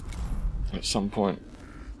battle. At some point,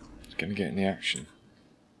 it's going to get in the action.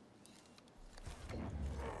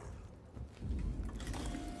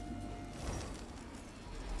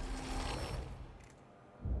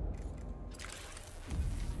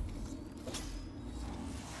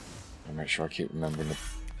 I'll make sure I keep remembering to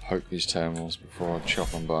poke these terminals before I chop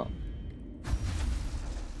them butt.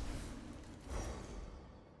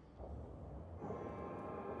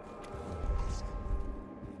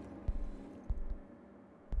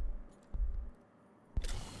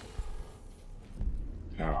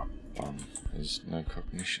 Oh, bum. There's no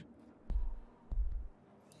cognition.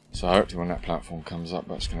 So hopefully when that platform comes up,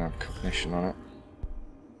 that's going to have cognition on it.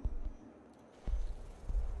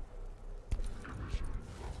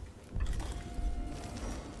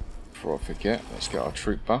 Before I forget, let's get our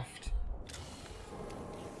troop buffed.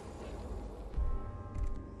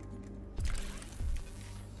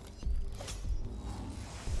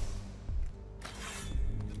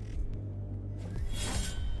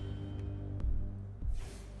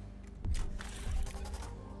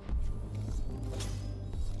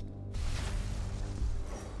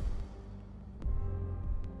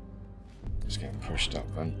 It's getting pushed up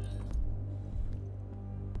then.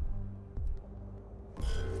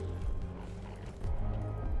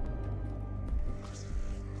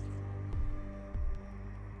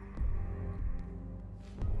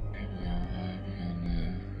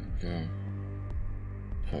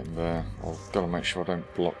 Put him there. I've got to make sure I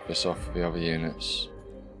don't block this off for the other units.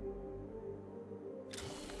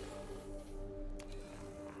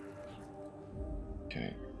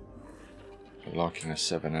 Okay. We're liking a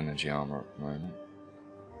 7 energy armor at the moment.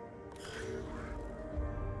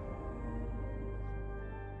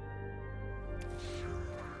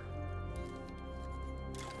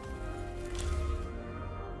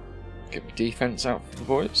 Get the defense out for the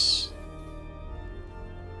boys.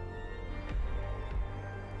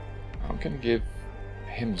 I'm going to give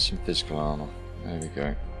him some physical armor. There we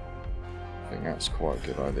go. I think that's quite a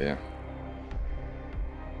good idea.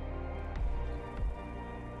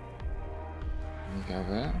 Go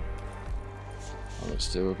there. Oh,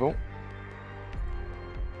 that's doable.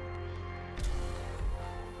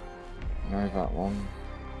 No, that one.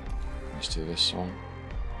 Let's do this one.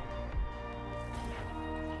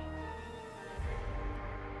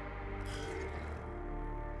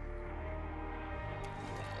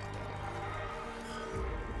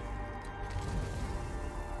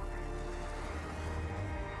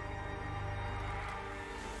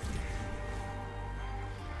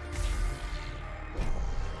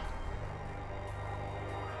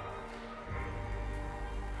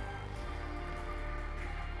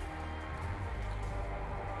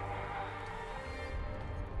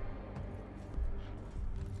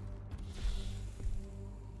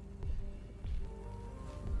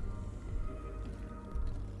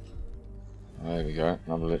 There we go,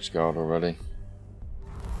 another Lich Guard already.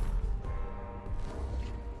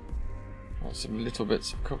 Got some little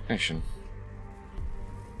bits of cognition.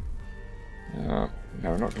 No,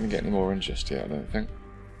 we're not going to get any more in just yet, I don't think.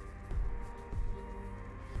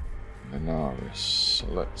 Menaris, so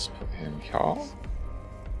let's put him here.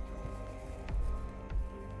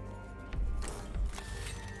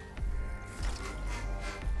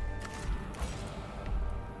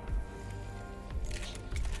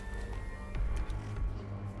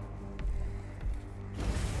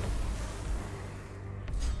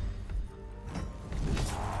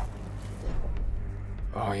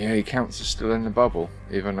 Oh yeah, he counts as still in the bubble,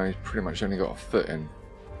 even though he's pretty much only got a foot in.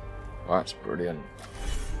 Well, that's brilliant.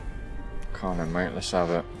 Come on, mate, let's have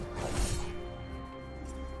it.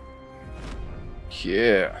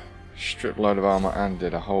 Yeah, stripped load of armor and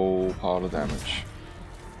did a whole pile of damage.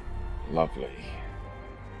 Lovely.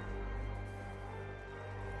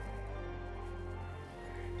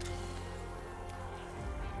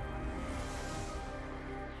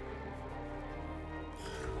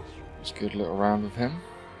 It's a good little round with him.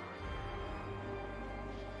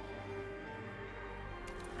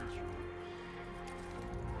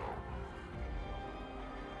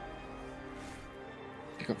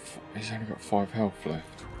 He's only got 5 health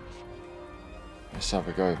left. Let's have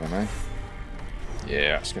a go then, eh?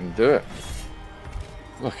 Yeah, that's going to do it.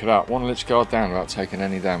 Look at that, 1 Lich Guard down without taking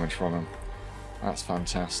any damage from him. That's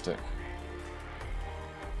fantastic.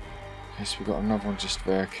 Okay, so we've got another one just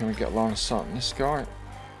there. Can we get line of sight on this guy?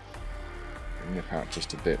 Nip out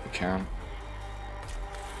just a bit, we can.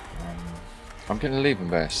 I'm going to leave him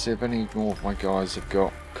there, see if any more of my guys have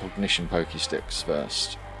got cognition pokey sticks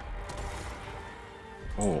first.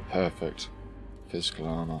 Oh, perfect. Physical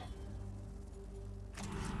armor.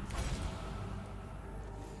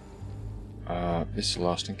 This is the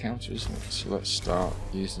last encounter, isn't it? So let's start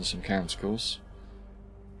using some canticles.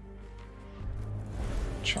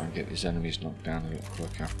 Try and get these enemies knocked down a little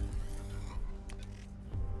quicker.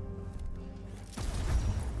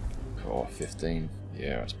 Oh, 15.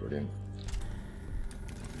 Yeah, that's brilliant.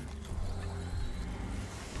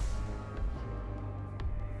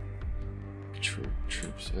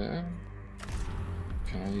 Troops there.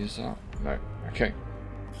 Can I use that? No. Okay.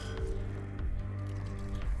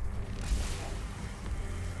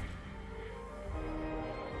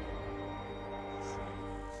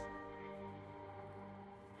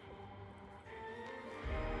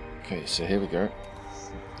 Okay, so here we go.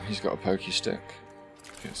 He's got a pokey stick.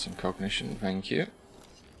 Get some cognition, thank you.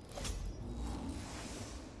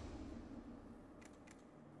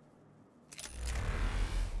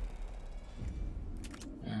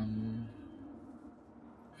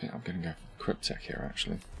 I think I'm going to go for Cryptek here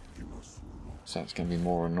actually. So that's going to be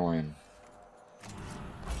more annoying.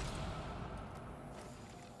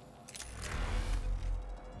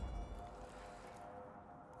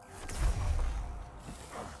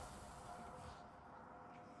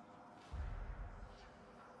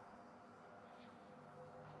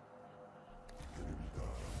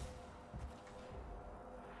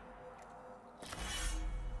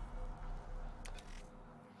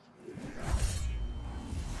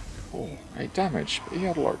 Oh, 8 damage, but he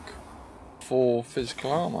had like 4 physical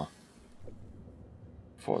armor.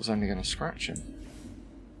 Thought I was only going to scratch him.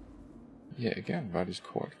 Yet again, that is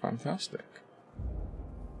quite fantastic.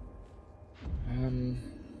 We've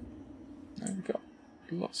got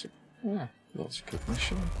lots of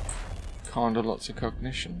cognition. Kinda lots of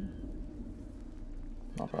cognition.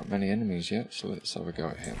 Not that many enemies yet, so let's have a go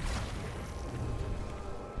at him.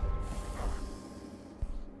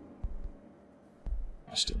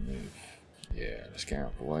 I still move. Yeah, let's get out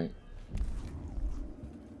of the way.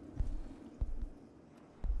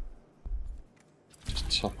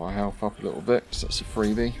 Just top our health up a little bit, because that's a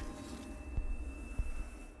freebie.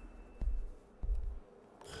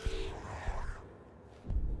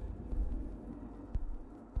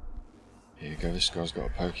 Here you go, this guy's got a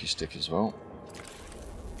pokey stick as well.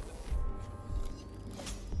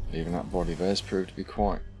 Even that body there's proved to be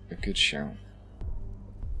quite a good shout.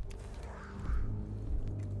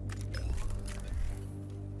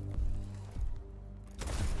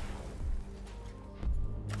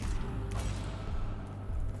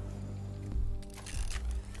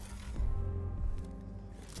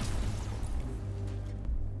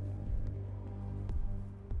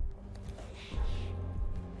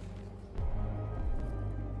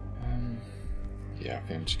 Yeah, I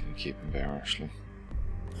think I'm just going to keep him there actually.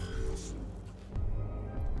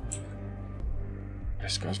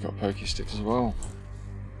 This guy's got pokey sticks as well.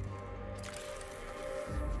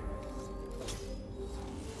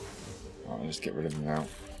 Alright, let's get rid of him now.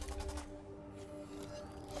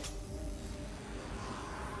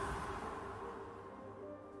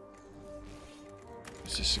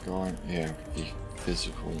 Is this a guy? Yeah, the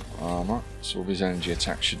physical armor. So all his energy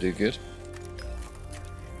attacks should do good.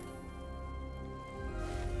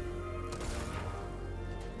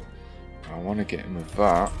 I want to get him with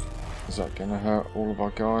that. Is that going to hurt all of our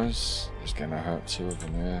guys? It's going to hurt 2 of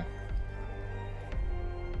them, yeah.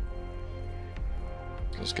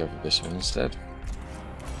 Let's go for this one instead.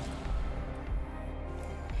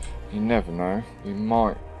 You never know. We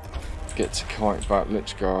might get to kite back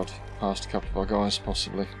Lich Guard past a couple of our guys,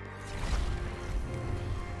 possibly.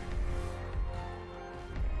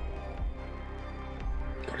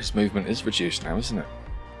 His movement is reduced now, isn't it?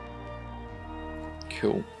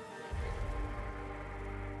 Cool.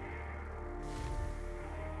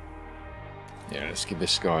 Yeah, let's give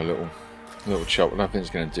this guy a little chop. I don't think it's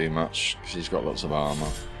going to do much because he's got lots of armour.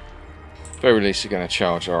 At the very least, we're going to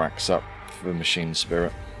charge our axe up for the machine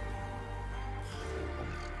spirit.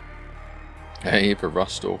 Hey, the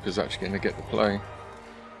Rustalker's actually going to get the play.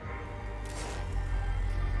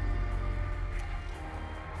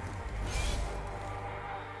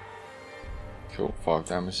 Cool, 5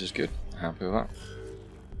 damage is good. Happy with that.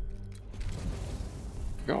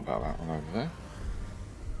 Forgot about that one over there.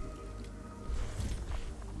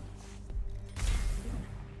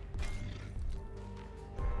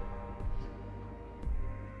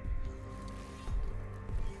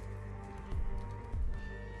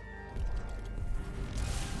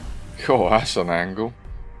 Cool, that's an angle.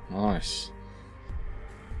 Nice.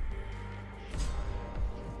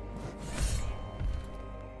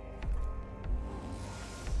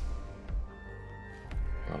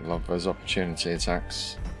 I love those opportunity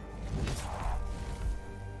attacks.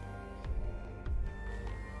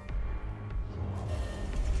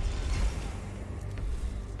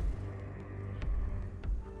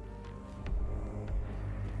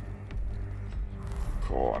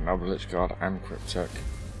 Cool, another Lich Guard and Cryptek.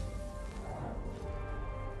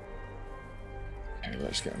 Okay,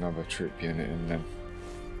 let's get another troop unit in then.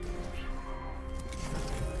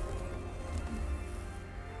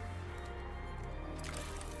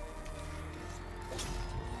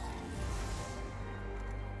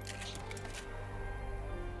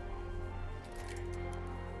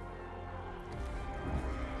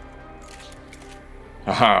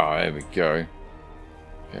 Aha, there we go.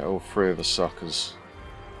 Get all 3 of the suckers.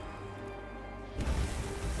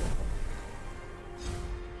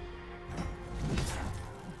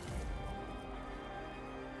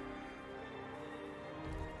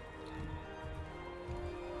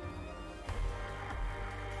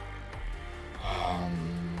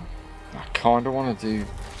 I kind of want to do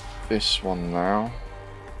this one now,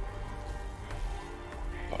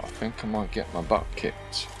 but I think I might get my butt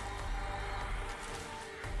kicked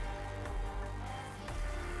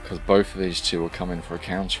because both of these two are coming for a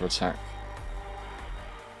counter attack,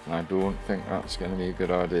 and I don't think that's going to be a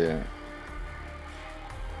good idea.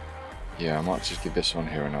 Yeah, I might just give this one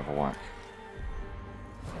here another whack.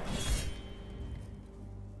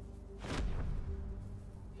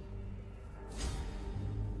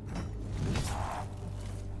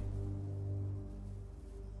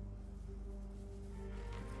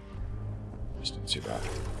 Not too bad.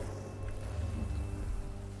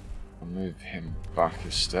 I'll move him back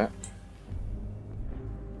a step.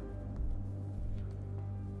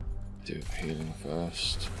 Do the healing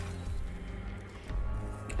first.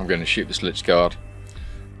 I'm going to shoot this Lich Guard.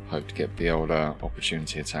 Hope to get the old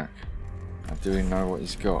opportunity attack. Now, do we know what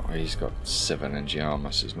he's got? Oh, he's got 7 energy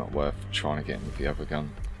armor, so it's not worth trying to get him with the other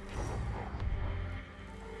gun.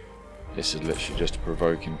 This is literally just to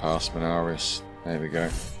provoke him past Mechanicus. There we go.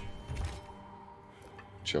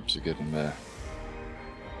 Jobs are good in there.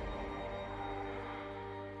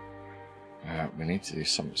 We need to do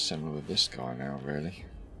something similar with this guy now, really.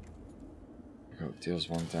 Got deals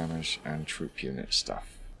 1 damage and troop unit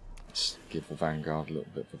stuff. Let's give the Vanguard a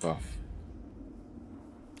little bit of a buff.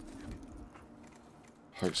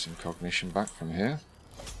 Hope some cognition back from here.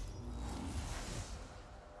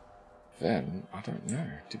 Then, I don't know,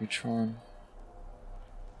 did we try and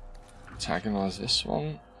antagonise this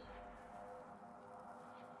one?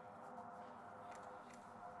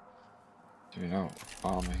 Do we know what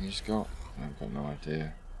armour he's got? I've got no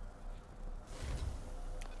idea.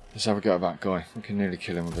 Let's have a go at that guy. We can nearly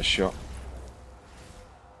kill him with a shot.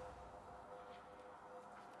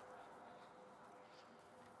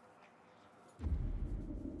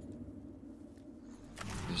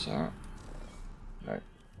 Who's that? No.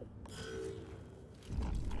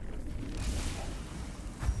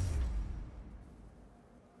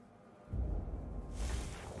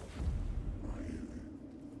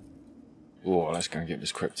 Oh, let's go and get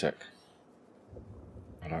this Cryptek.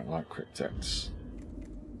 I don't like Crypteks.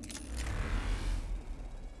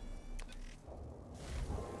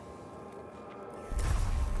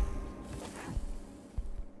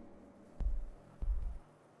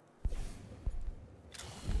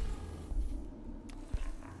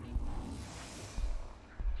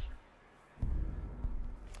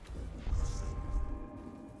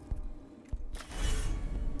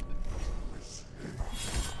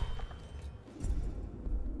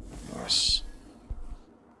 Nice.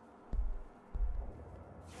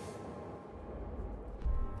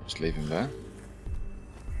 Just leave him there.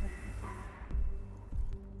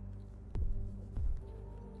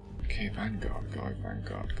 Vanguard guy,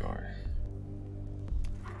 Vanguard guy.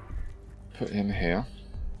 Put him here.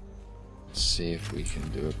 Let's see if we can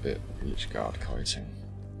do a bit of Lich Guard kiting.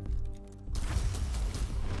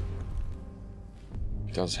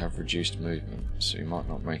 He does have reduced movement, so he might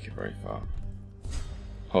not make it very far.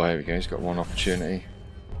 Oh, here we go, he's got one opportunity.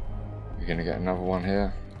 We're going to get another one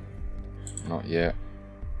here. Not yet.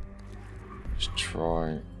 Let's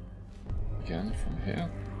try again from here.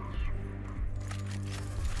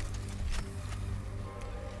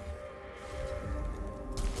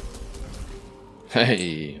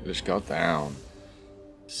 Hey, let's go down.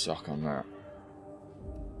 Suck on that.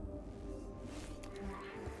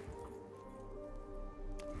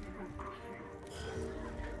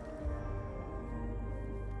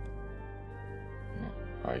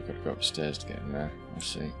 Oh, you gotta go upstairs to get in there. I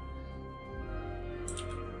see.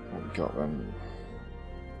 What we got then?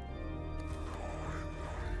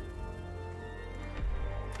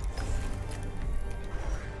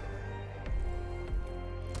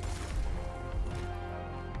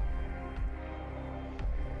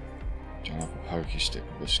 Don't have a pokey stick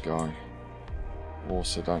with this guy.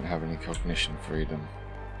 Also don't have any cognition freedom.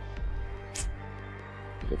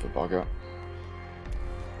 Bit of a bugger.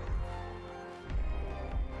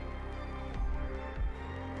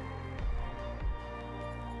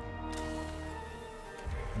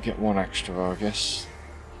 Get one extra, I guess.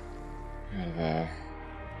 Go there.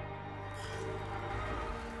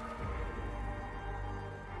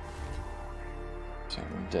 So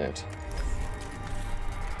I'm dead.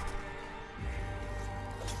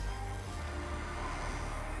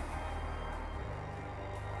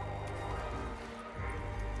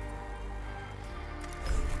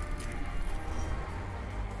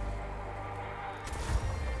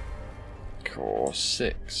 Core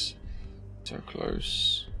 6. So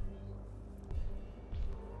close.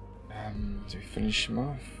 Do we finish him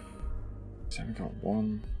off? He's only got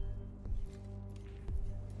one.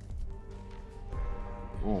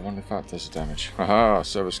 Oh, I wonder if that does damage. Haha,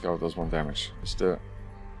 Silver Skull does 1 damage. Let's do it.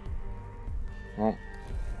 Come on.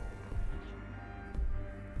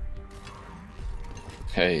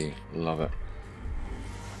 Hey, love it.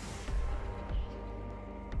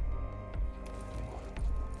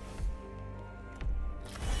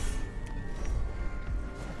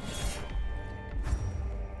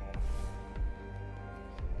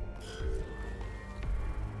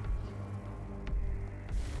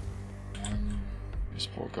 This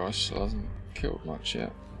poor guy still hasn't killed much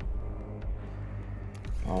yet.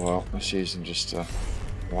 Oh well, let's use him just to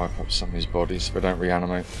wipe up some of his bodies so they don't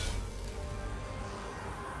reanimate.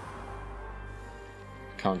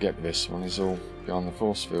 Can't get this one, he's all behind the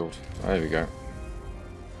force field. There we go.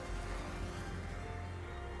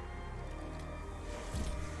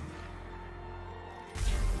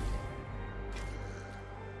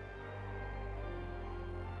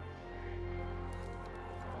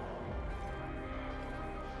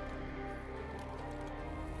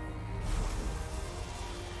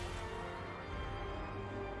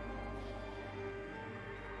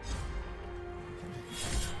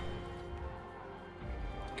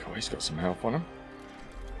 Oh, he's got some health on him.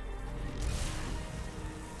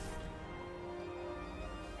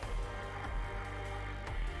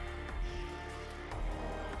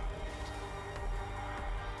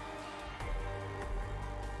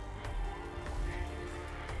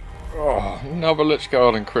 Oh, another Lich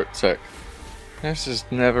Guard and Cryptek. This is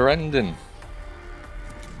never ending.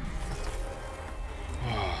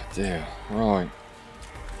 Oh dear. Right.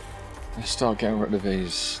 Let's start getting rid of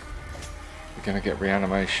these. We're going to get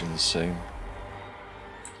reanimations soon.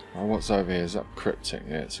 Oh, what's over here? Is that Cryptek?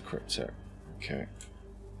 Yeah, it's a Cryptek. Okay.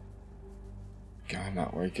 Going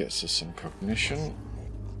that way gets us some cognition.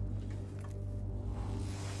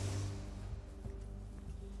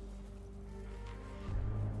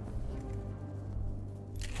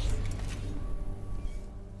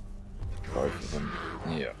 Both of them.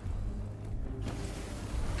 Yeah.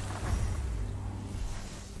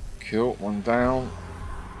 Cool, one down.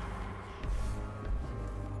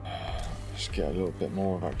 Let's get a little bit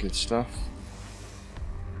more of that good stuff.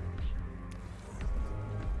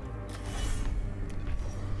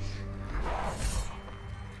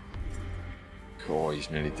 Cool, he's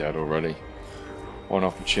nearly dead already. One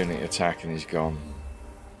opportunity attack and he's gone.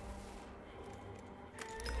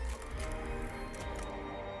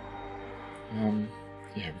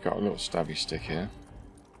 Yeah, we've got a little stabby stick here.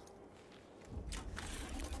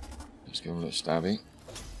 Let's give him a little stabby.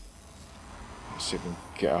 Let's see if we can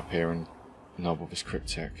get up here and knob off his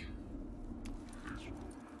Cryptek.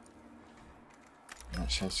 How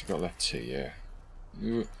much else have we got left? 2, yeah.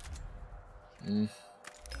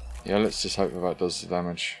 Yeah, let's just hope that does the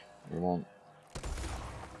damage. we want.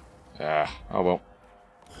 Ah, oh well.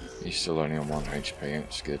 He's still only on 1 HP,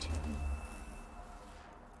 it's good.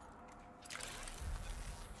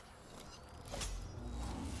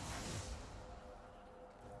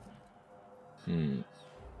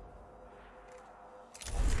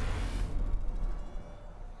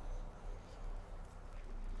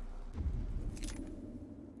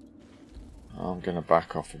 I'm going to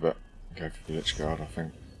back off a bit and go for the Lich Guard, I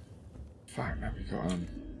think. In fact, now we've got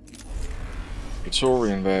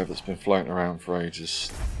Praetorian there that's been floating around for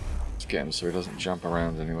ages. Let's get him so he doesn't jump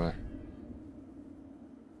around anywhere.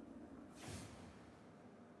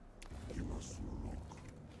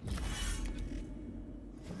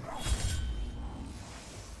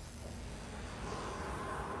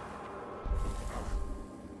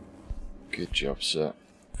 Good job, sir.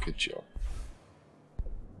 Good job.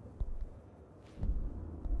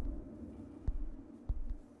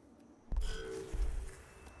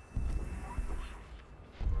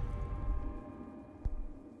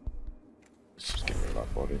 Let's just get rid of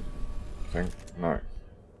that body. I think. No.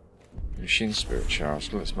 Machine spirit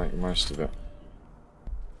charge. Let's make the most of it.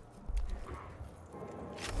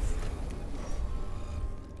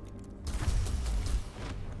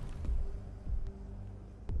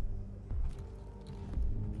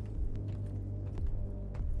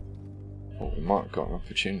 Oh, we might have got an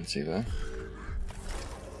opportunity there.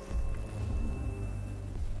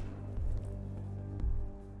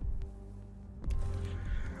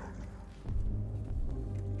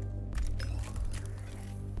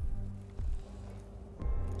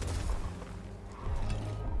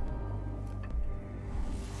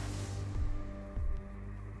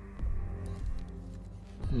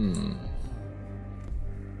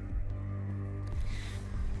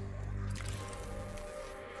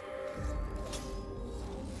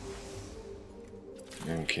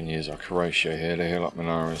 And we can use our Horatio here to heal up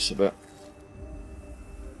Mechanicus a bit.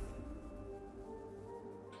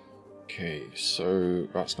 Okay, so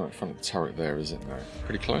that's not in front of the turret there, is it? No.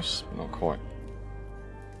 Pretty close, but not quite.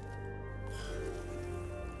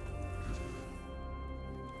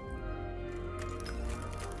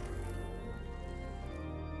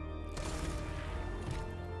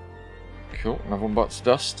 Cool, another one bites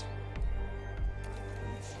dust.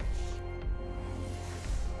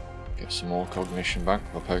 Get some more cognition back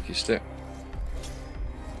with a pokey stick.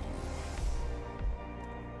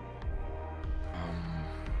 I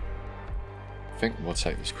think we'll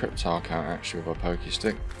take this Cryptarch out actually with a pokey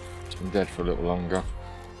stick. It's been dead for a little longer.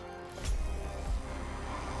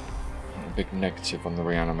 And a big negative on the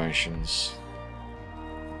reanimations.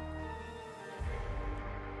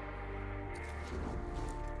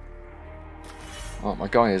 Well, my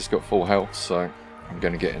guy has got full health, so I'm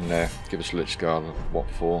going to get in there, give us Lich Guard, what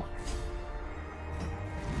for?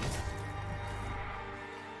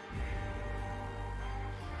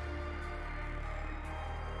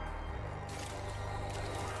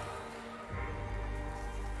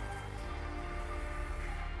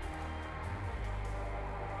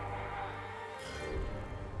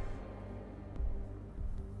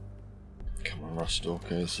 Come on, Ruststalker,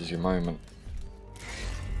 this is your moment.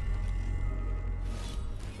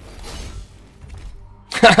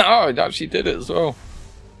 Oh, it actually did it as well.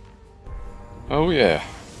 Oh yeah.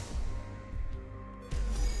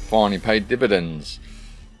 Finally paid dividends.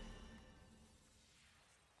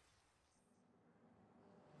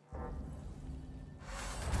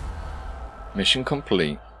 Mission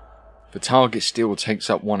complete. The target steel takes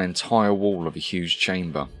up one entire wall of a huge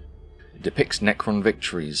chamber. It depicts Necron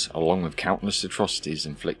victories, along with countless atrocities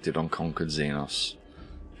inflicted on conquered Xenos.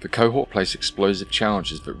 The cohort place explosive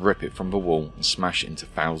charges that rip it from the wall and smash it into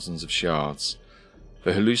thousands of shards.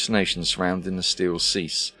 The hallucinations surrounding the steel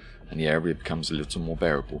cease, and the area becomes a little more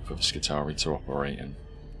bearable for the Skitarii to operate in.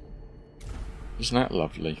 Isn't that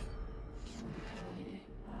lovely?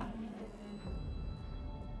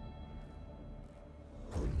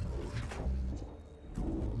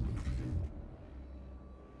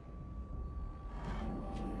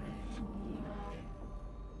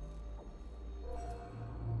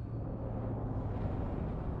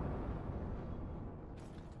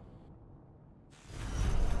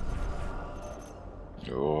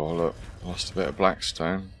 Oh look, lost a bit of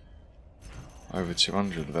Blackstone. Over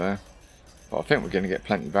 200 there. But I think we're going to get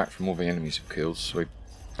plenty back from all the enemies we've killed. So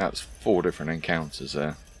that's 4 different encounters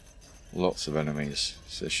there. Lots of enemies.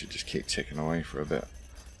 So this should just keep ticking away for a bit.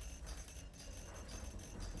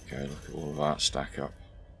 Okay, look at all of that stack up.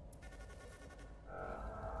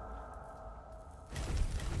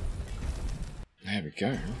 There we go,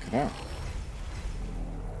 look at that.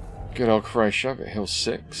 Good old Croatia, it heals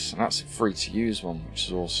 6, and that's a free to use one, which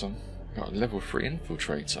is awesome. Got a level 3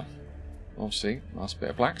 infiltrator. obviously, nice bit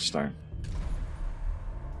of Blackstone.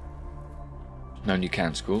 No new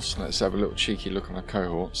canticles. Let's have a little cheeky look on our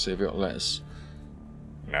cohort, see if it'll let us.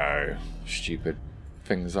 No. Stupid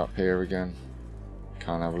things up here again.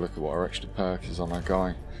 Can't have a look at what our extra perk is on our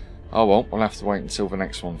guy. Oh well, we'll have to wait until the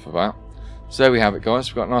next one for that. So there we have it, guys.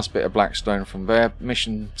 We've got a nice bit of Blackstone from there.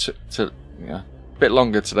 Mission a bit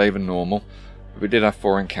longer today than normal. But we did have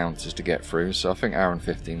 4 encounters to get through, so I think hour and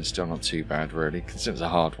 15 is still not too bad, really, considering it's a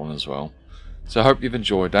hard one as well. So I hope you've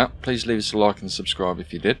enjoyed that. Please leave us a like and subscribe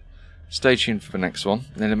if you did. Stay tuned for the next one,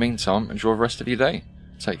 and in the meantime, enjoy the rest of your day.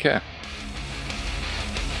 Take care.